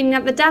 meaning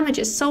that the damage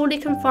is solely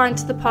confined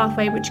to the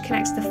pathway which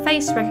connects the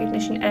face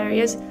recognition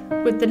areas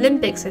with the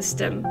limbic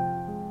system,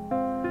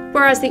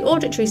 whereas the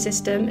auditory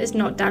system is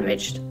not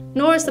damaged,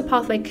 nor is the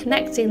pathway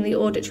connecting the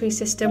auditory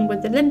system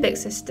with the limbic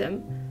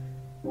system.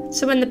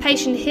 So when the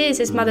patient hears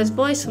his mother's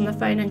voice on the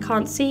phone and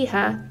can't see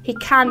her, he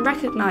can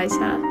recognise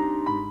her,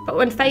 but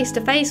when face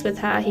to face with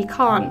her he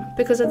can't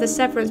because of the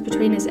severance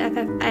between his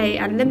FFA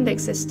and limbic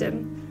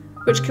system,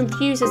 which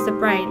confuses the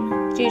brain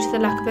due to the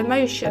lack of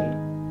emotion.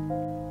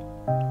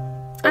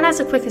 And as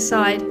a quick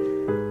aside,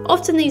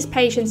 often these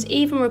patients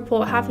even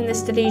report having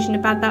this delusion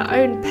about their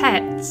own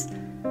pets.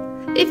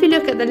 If you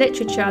look at the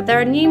literature, there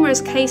are numerous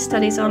case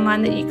studies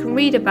online that you can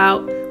read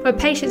about where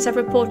patients have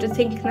reported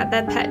thinking that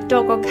their pet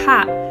dog or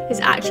cat is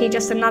actually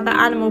just another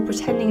animal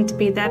pretending to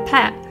be their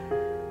pet.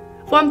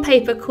 One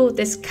paper called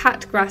this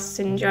cat grass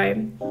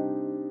syndrome.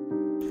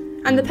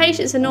 And the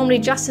patients are normally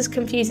just as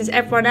confused as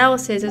everyone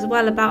else is as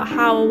well about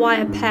how or why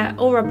a pet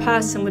or a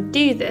person would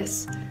do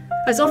this,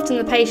 as often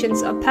the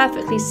patients are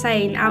perfectly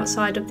sane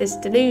outside of this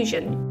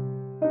delusion.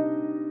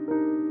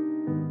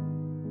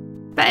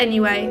 But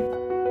anyway,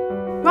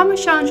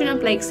 Ramachandran and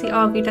Blakesley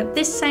argued that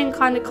this same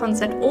kind of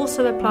concept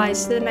also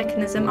applies to the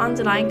mechanism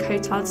underlying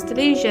Cotard's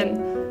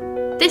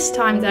delusion. This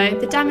time though,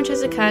 the damage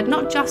has occurred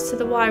not just to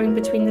the wiring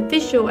between the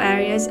visual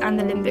areas and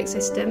the limbic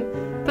system,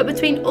 but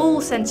between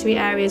all sensory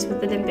areas with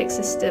the limbic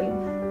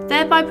system,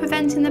 thereby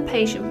preventing the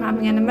patient from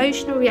having an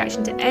emotional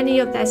reaction to any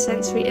of their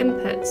sensory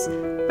inputs,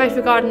 both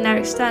regarding their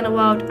external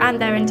world and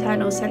their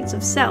internal sense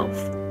of self.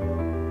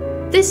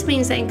 This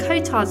means that in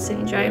Cotard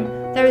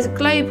syndrome, there is a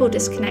global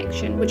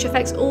disconnection which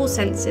affects all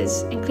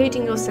senses,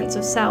 including your sense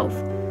of self.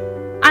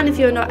 And if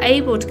you're not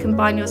able to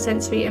combine your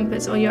sensory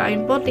inputs or your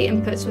own bodily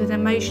inputs with an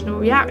emotional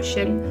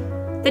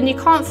reaction, then you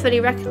can't fully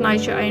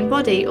recognise your own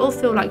body or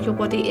feel like your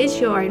body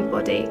is your own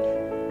body,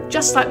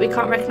 just like we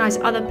can't recognise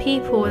other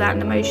people without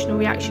an emotional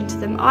reaction to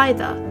them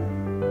either.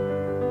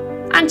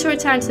 And to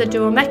return to the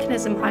dual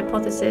mechanism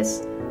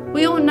hypothesis,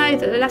 we all know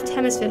that the left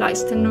hemisphere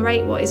likes to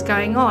narrate what is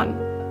going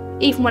on,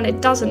 even when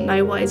it doesn't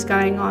know what is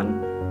going on.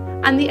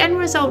 And the end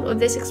result of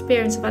this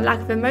experience of a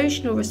lack of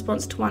emotional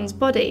response to one's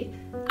body,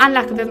 and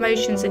lack of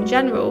emotions in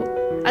general,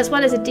 as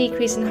well as a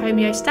decrease in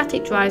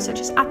homeostatic drives such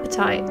as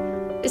appetite,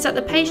 is that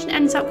the patient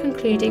ends up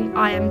concluding,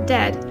 "I am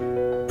dead,"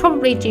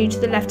 probably due to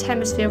the left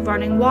hemisphere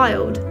running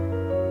wild.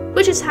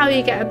 Which is how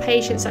you get a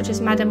patient such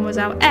as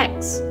Mademoiselle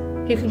X,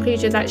 who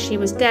concluded that she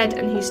was dead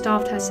and who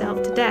starved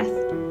herself to death.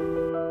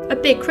 A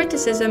big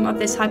criticism of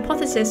this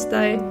hypothesis,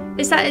 though,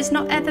 is that it's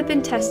not ever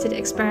been tested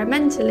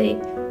experimentally,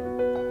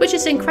 which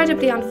is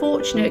incredibly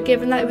unfortunate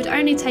given that it would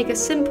only take a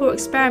simple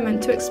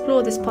experiment to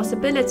explore this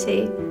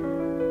possibility.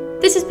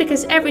 This is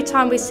because every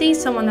time we see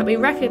someone that we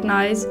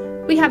recognise,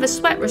 we have a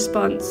sweat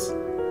response,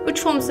 which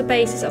forms the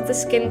basis of the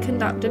skin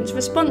conductance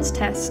response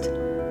test,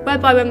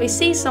 whereby when we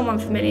see someone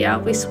familiar,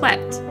 we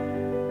sweat.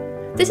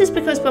 This is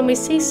because when we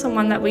see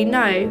someone that we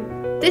know,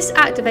 this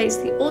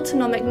activates the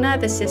autonomic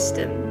nervous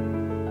system.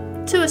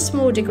 To a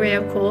small degree,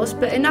 of course,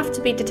 but enough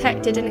to be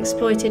detected and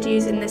exploited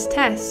using this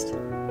test.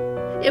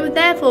 It would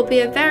therefore be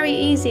a very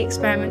easy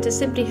experiment to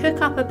simply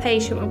hook up a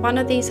patient with one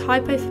of these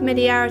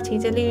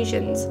hypofamiliarity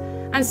delusions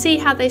and see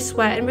how they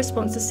sweat in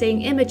response to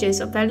seeing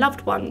images of their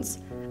loved ones,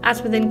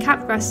 as within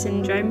Capgras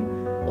syndrome,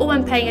 or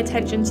when paying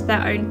attention to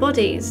their own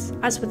bodies,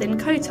 as within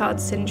Cotard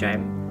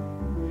syndrome.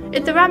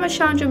 If the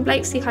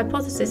Ramachandran-Blakesley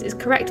hypothesis is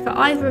correct for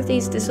either of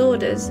these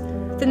disorders,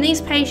 then these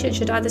patients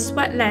should either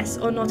sweat less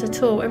or not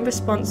at all in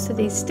response to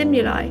these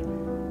stimuli.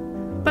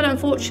 But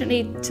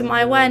unfortunately, to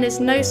my awareness,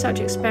 no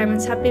such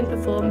experiments have been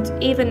performed,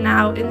 even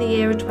now in the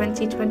year of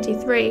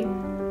 2023.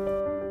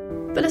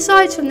 But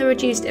aside from the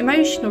reduced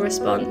emotional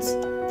response,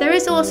 there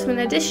is also an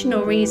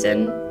additional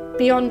reason,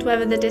 beyond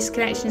whether the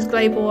disconnection is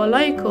global or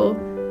local,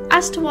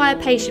 as to why a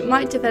patient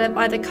might develop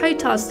either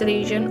Cotard's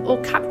delusion or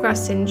Capgras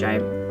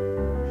syndrome.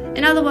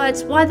 In other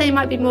words, why they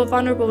might be more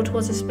vulnerable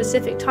towards a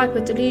specific type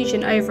of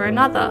delusion over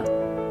another.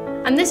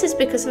 And this is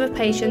because of a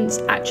patient's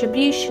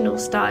attributional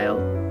style.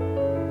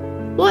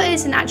 What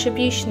is an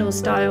attributional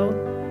style?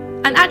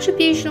 An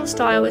attributional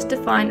style is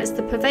defined as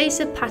the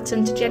pervasive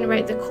pattern to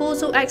generate the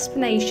causal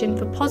explanation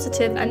for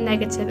positive and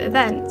negative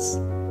events.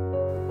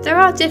 There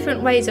are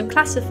different ways of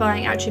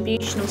classifying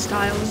attributional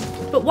styles,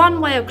 but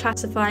one way of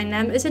classifying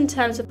them is in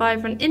terms of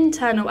either an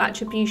internal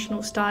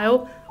attributional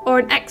style or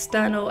an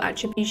external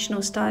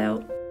attributional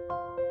style.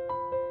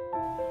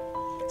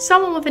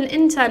 Someone with an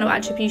internal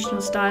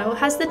attributional style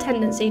has the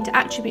tendency to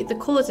attribute the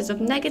causes of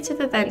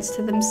negative events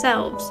to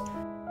themselves,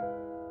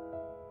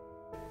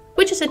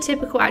 which is a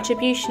typical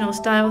attributional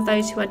style of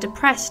those who are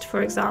depressed,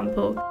 for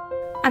example,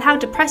 and how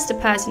depressed a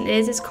person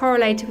is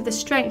correlated with the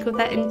strength of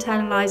their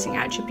internalising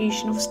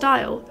attributional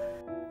style.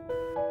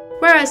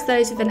 Whereas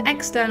those with an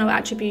external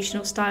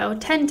attributional style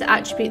tend to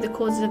attribute the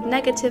causes of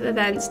negative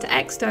events to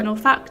external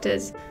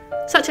factors,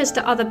 such as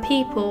to other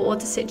people or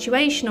to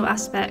situational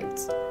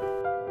aspects.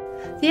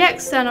 The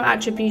external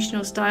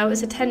attributional style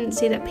is a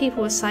tendency that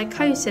people with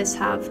psychosis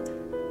have,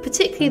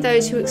 particularly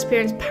those who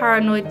experience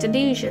paranoid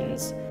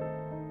delusions.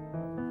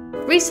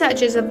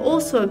 Researchers have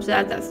also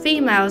observed that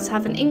females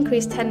have an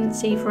increased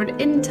tendency for an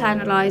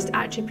internalised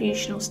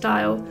attributional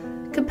style,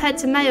 compared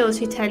to males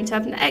who tend to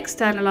have an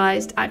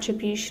externalised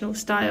attributional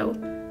style.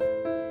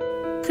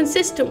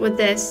 Consistent with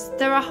this,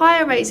 there are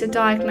higher rates of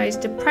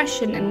diagnosed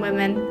depression in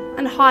women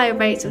and higher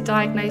rates of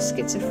diagnosed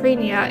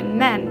schizophrenia in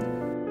men.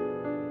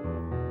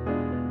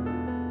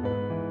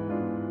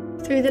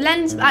 Through the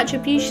lens of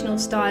attributional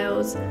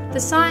styles, the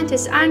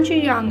scientist Andrew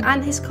Young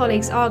and his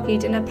colleagues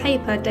argued in a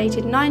paper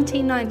dated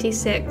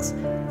 1996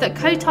 that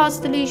Cotard's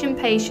delusion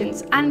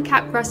patients and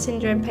Capgras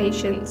syndrome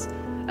patients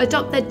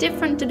adopt their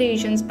different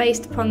delusions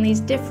based upon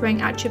these differing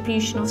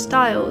attributional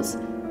styles.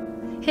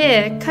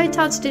 Here,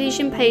 Cotard's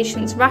delusion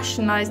patients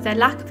rationalise their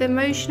lack of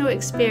emotional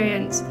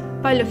experience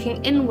by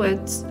looking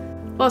inwards,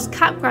 whilst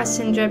Capgras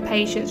syndrome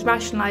patients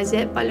rationalise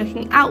it by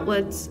looking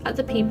outwards at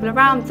the people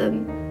around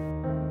them.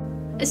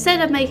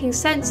 Instead of making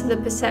sense of the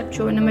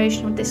perceptual and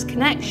emotional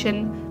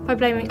disconnection by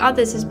blaming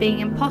others as being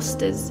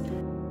imposters,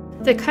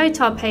 the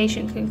Cotard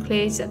patient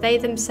concludes that they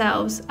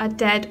themselves are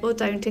dead or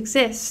don't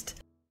exist.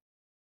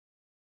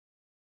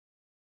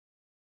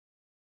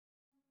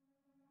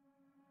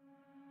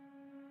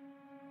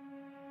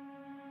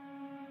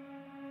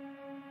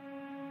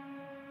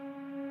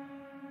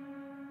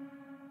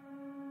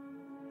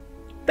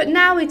 But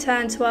now we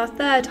turn to our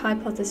third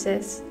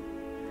hypothesis.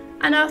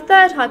 And our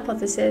third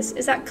hypothesis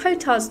is that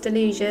Cotard's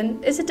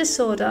delusion is a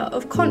disorder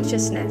of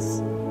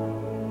consciousness.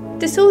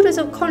 Disorders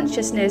of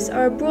consciousness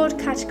are a broad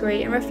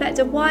category and reflect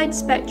a wide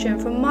spectrum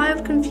from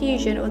mild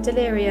confusion or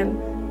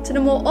delirium to the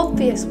more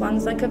obvious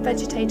ones like a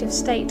vegetative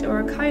state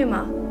or a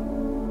coma.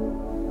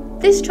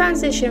 This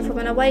transition from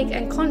an awake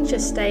and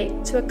conscious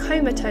state to a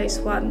comatose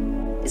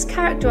one is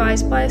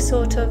characterised by a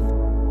sort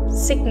of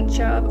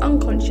signature of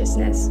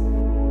unconsciousness,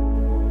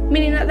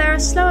 meaning that there are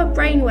slower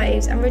brain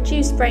waves and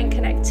reduced brain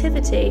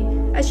connectivity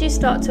as you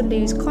start to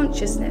lose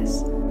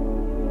consciousness.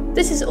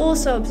 This is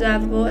also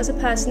observable as a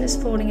person is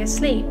falling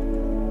asleep,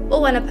 or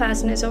when a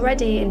person is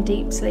already in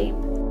deep sleep.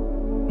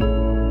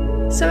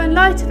 So in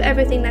light of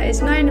everything that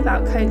is known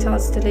about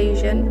Cotard's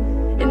delusion,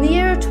 in the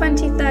year of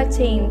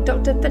 2013,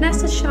 Dr.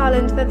 Vanessa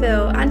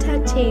Charland-Verville and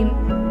her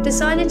team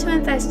decided to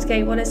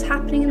investigate what is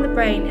happening in the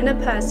brain in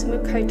a person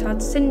with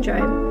Cotard's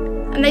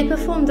syndrome, and they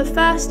performed the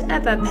first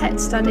ever PET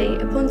study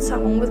upon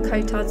someone with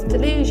Cotard's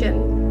delusion.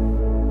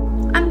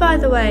 And by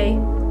the way,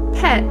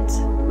 PET,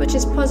 which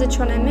is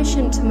positron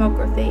emission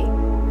tomography,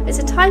 is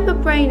a type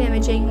of brain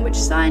imaging in which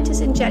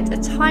scientists inject a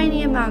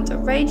tiny amount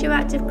of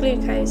radioactive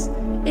glucose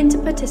into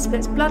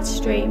participants'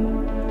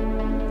 bloodstream.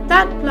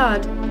 That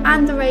blood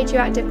and the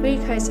radioactive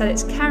glucose that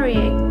it's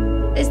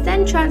carrying is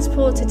then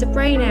transported to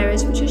brain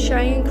areas which are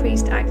showing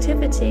increased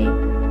activity.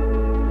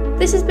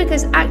 This is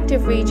because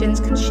active regions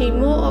consume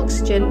more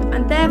oxygen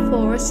and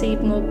therefore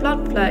receive more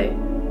blood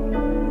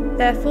flow.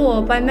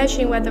 Therefore, by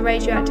measuring where the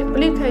radioactive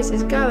glucose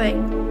is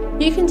going,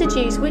 you can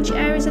deduce which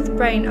areas of the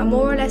brain are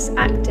more or less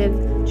active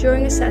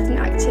during a certain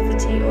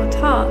activity or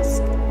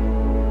task.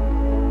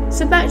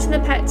 So back to the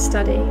PET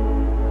study.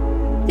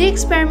 The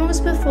experiment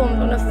was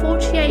performed on a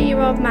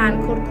 48-year-old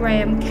man called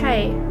Graham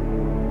K.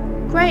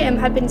 Graham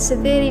had been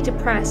severely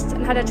depressed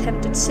and had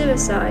attempted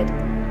suicide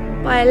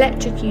by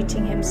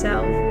electrocuting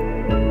himself.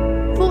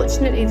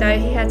 Fortunately though,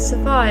 he had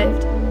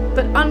survived,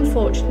 but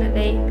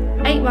unfortunately,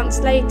 8 months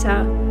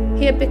later,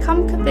 he had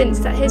become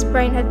convinced that his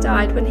brain had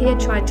died when he had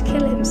tried to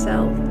kill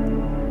himself.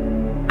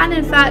 And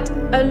in fact,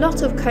 a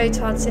lot of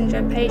Cotard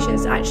syndrome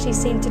patients actually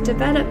seem to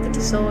develop the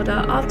disorder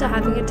after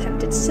having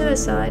attempted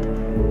suicide,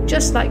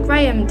 just like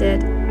Graham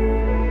did.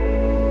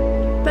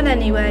 But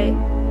anyway,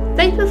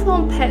 they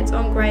performed PET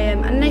on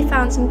Graham and they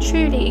found some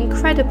truly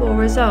incredible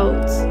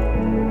results.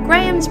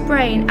 Graham's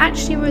brain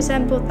actually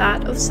resembled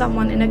that of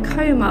someone in a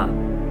coma.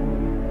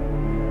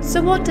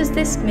 So what does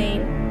this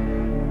mean?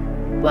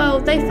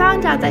 Well, they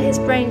found out that his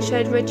brain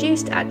showed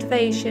reduced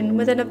activation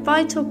within a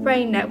vital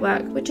brain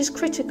network which is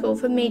critical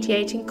for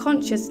mediating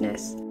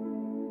consciousness.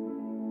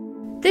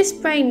 This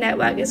brain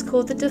network is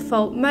called the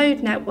default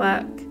mode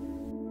network.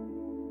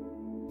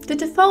 The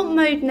default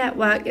mode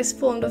network is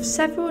formed of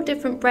several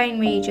different brain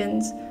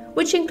regions,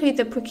 which include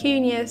the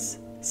precuneus,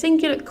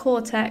 cingulate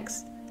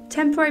cortex,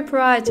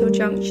 temporoparietal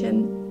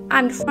junction,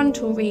 and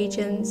frontal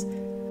regions.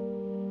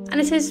 And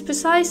it is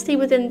precisely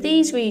within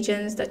these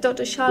regions that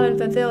Dr.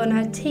 Charland-Verville and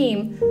her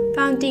team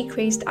found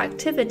decreased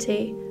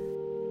activity.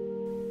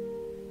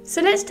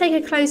 So let's take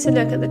a closer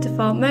look at the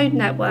default mode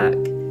network.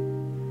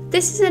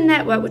 This is a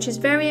network which is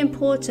very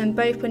important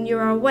both when you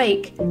are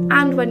awake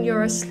and when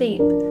you're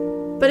asleep,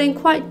 but in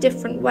quite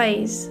different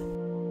ways.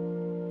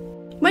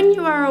 When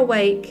you are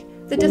awake,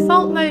 the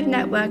default mode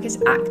network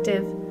is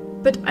active,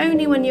 but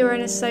only when you are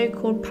in a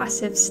so-called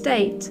passive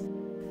state,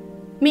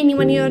 meaning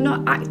when you are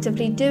not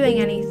actively doing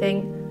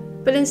anything,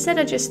 but instead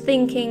of just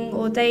thinking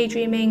or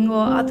daydreaming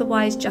or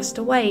otherwise just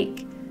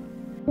awake.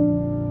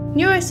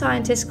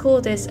 Neuroscientists call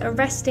this a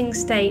resting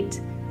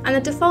state, and the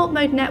default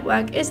mode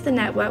network is the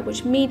network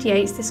which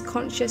mediates this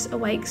conscious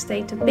awake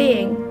state of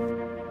being.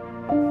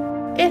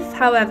 If,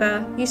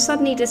 however, you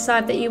suddenly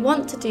decide that you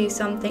want to do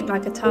something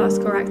like a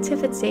task or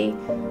activity,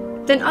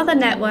 then other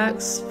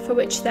networks, for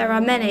which there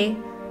are many,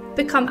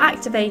 become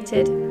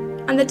activated,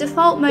 and the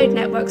default mode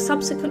network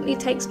subsequently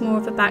takes more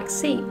of a back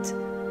seat.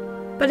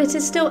 But it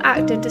is still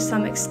active to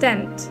some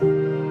extent.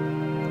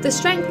 The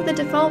strength of the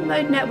default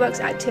mode network's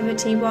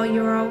activity while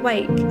you are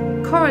awake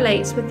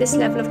correlates with this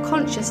level of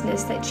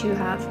consciousness that you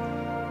have.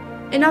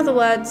 In other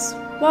words,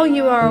 while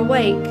you are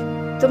awake,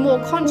 the more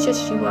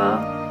conscious you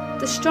are,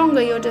 the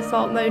stronger your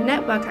default mode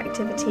network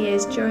activity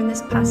is during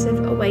this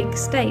passive awake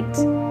state.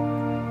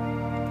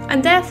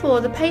 And therefore,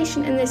 the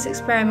patient in this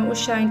experiment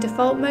was showing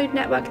default mode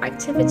network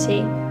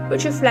activity,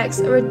 which reflects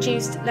a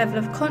reduced level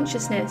of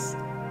consciousness,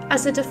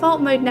 as the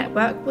default mode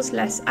network was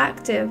less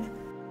active.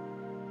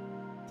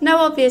 Now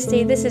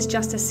obviously this is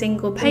just a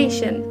single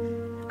patient,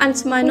 and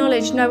to my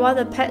knowledge no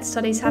other PET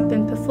studies have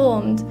been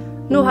performed,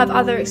 nor have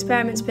other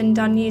experiments been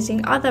done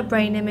using other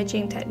brain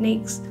imaging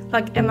techniques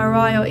like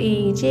MRI or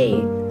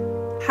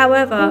EEG.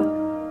 However,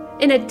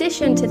 in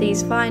addition to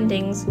these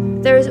findings,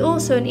 there is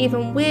also an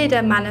even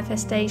weirder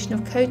manifestation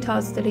of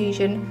Cotard's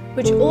delusion,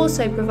 which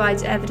also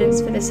provides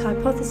evidence for this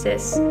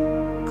hypothesis,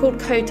 called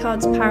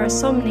Cotard's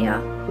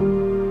parasomnia.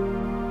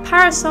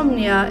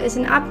 Parasomnia is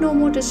an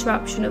abnormal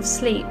disruption of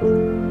sleep,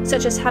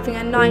 such as having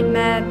a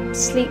nightmare,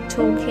 sleep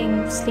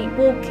talking,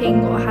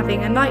 sleepwalking, or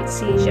having a night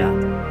seizure.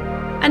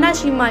 And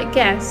as you might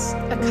guess,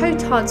 a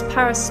Cotard's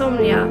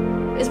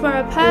parasomnia is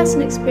where a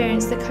person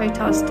experiences the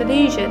Cotard's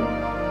delusion,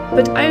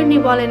 but only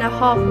while in a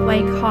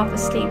half-awake,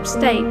 half-asleep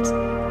state.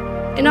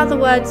 In other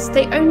words,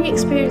 they only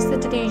experience the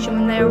delusion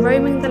when they are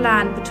roaming the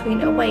land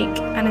between awake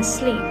and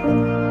asleep.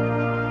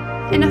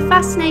 In a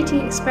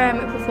fascinating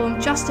experiment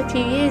performed just a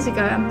few years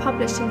ago and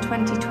published in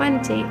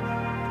 2020,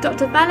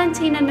 Dr.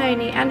 Valentina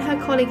Noni and her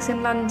colleagues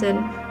in London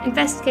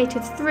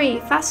investigated 3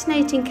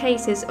 fascinating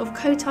cases of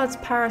Cotard's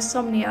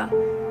parasomnia.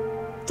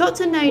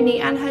 Dr.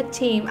 Noni and her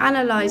team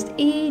analysed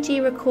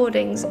EEG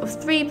recordings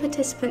of 3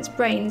 participants'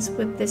 brains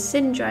with this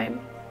syndrome.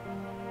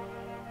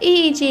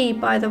 EEG,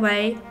 by the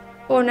way,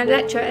 or an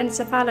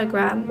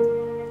electroencephalogram,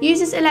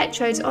 uses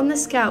electrodes on the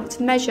scalp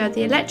to measure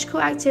the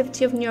electrical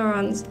activity of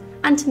neurons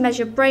and to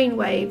measure brain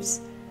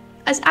waves,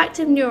 as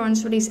active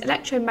neurons release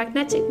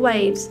electromagnetic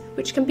waves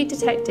which can be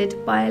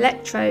detected by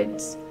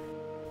electrodes.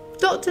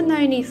 Dr.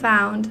 Noni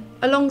found,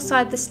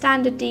 alongside the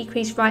standard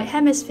decreased right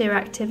hemisphere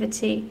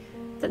activity,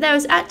 that there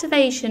was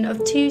activation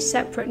of 2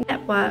 separate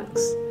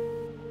networks.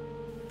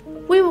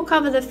 We will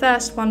cover the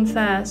first one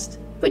first,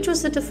 which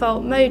was the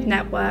default mode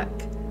network,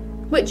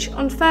 which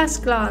on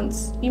first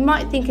glance you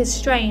might think is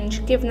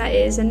strange given that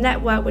it is a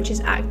network which is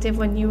active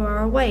when you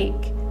are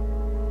awake.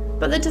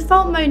 But the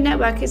default mode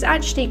network is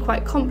actually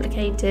quite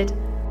complicated.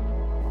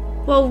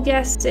 Well,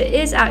 yes, it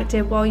is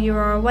active while you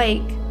are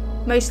awake,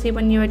 mostly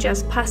when you are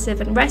just passive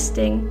and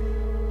resting.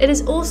 It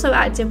is also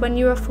active when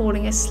you are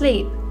falling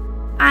asleep,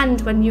 and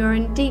when you are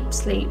in deep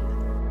sleep.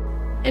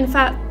 In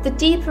fact, the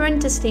deeper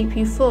into sleep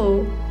you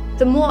fall,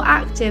 the more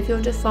active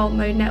your default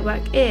mode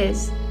network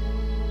is.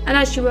 And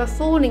as you are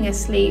falling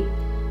asleep,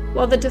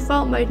 while the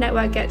default mode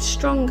network gets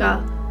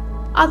stronger,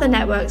 other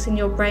networks in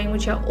your brain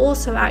which are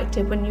also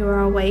active when you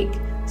are awake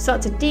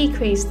start to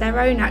decrease their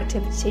own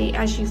activity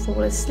as you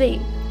fall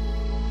asleep.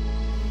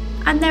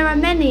 And there are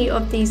many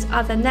of these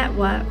other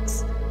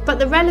networks, but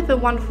the relevant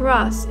one for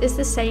us is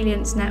the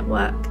salience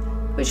network,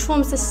 which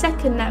forms the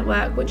second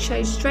network which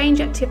shows strange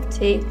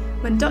activity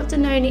when Dr.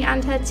 Noni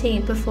and her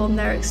team perform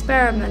their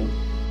experiment.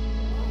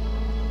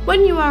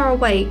 When you are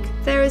awake,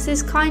 there is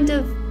this kind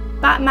of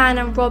Batman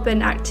and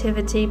Robin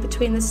activity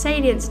between the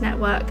salience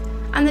network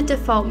and the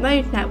default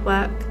mode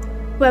network,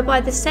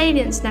 whereby the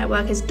salience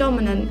network is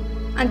dominant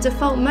and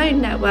default mode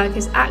network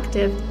is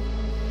active,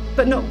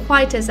 but not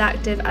quite as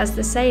active as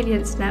the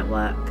salience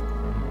network.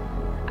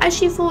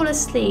 As you fall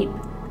asleep,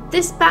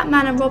 this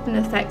Batman and Robin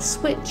effect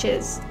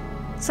switches,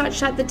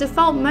 such that the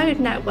default mode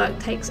network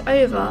takes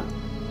over,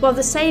 while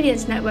the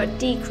salience network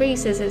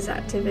decreases its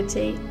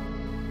activity.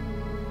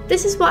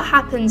 This is what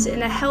happens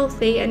in a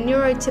healthy and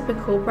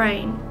neurotypical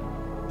brain.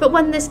 But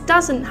when this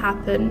doesn't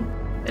happen,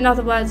 in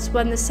other words,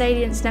 when the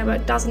salience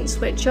network doesn't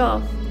switch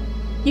off,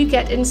 you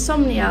get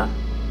insomnia,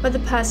 where the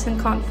person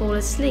can't fall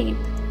asleep.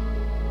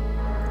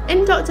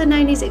 In Dr.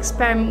 Noni's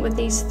experiment with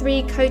these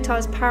 3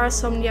 Cotard's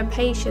parasomnia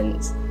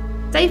patients,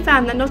 they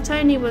found that not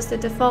only was the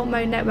default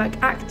mode network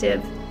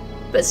active,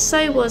 but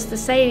so was the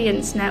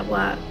salience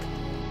network.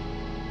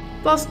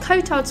 Whilst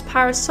Cotard's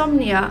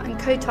parasomnia and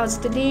Cotard's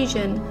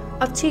delusion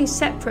are 2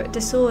 separate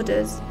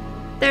disorders,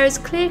 there is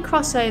clear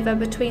crossover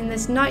between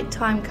this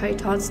nighttime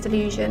Cotard's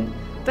delusion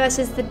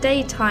versus the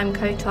daytime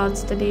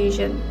Cotard's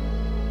delusion.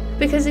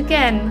 Because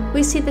again,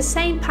 we see the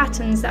same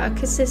patterns that are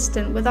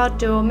consistent with our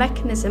dual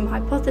mechanism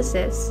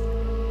hypothesis.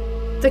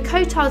 The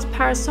Cotard's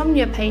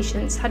parasomnia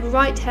patients had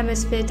right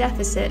hemisphere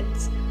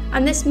deficits,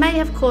 and this may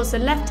have caused the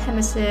left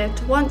hemisphere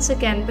to once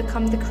again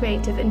become the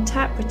creative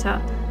interpreter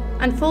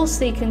and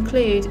falsely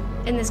conclude,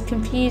 in this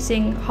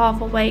confusing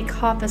half-awake,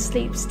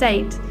 half-asleep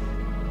state,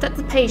 that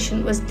the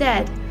patient was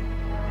dead.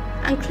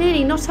 And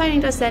clearly not only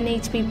does there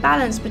need to be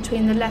balance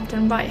between the left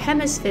and right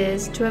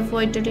hemispheres to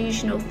avoid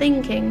delusional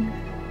thinking,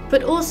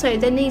 but also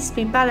there needs to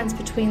be balance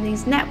between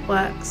these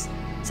networks,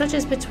 such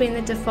as between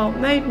the default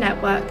mode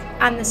network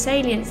and the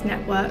salience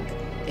network,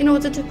 in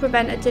order to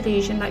prevent a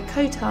delusion like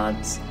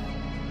Cotard's.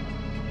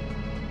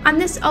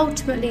 And this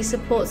ultimately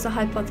supports the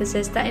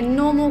hypothesis that in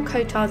normal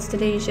Cotard's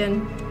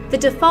delusion, the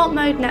default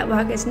mode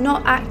network is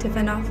not active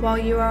enough while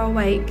you are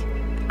awake,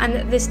 and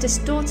that this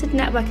distorted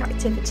network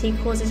activity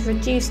causes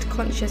reduced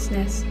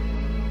consciousness.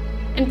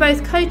 In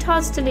both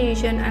Cotard's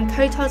delusion and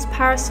Cotard's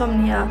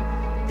parasomnia,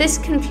 this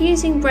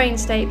confusing brain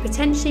state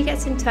potentially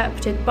gets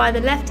interpreted by the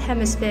left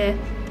hemisphere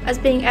as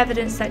being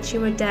evidence that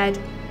you are dead,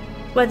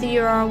 whether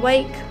you are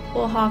awake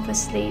or half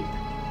asleep.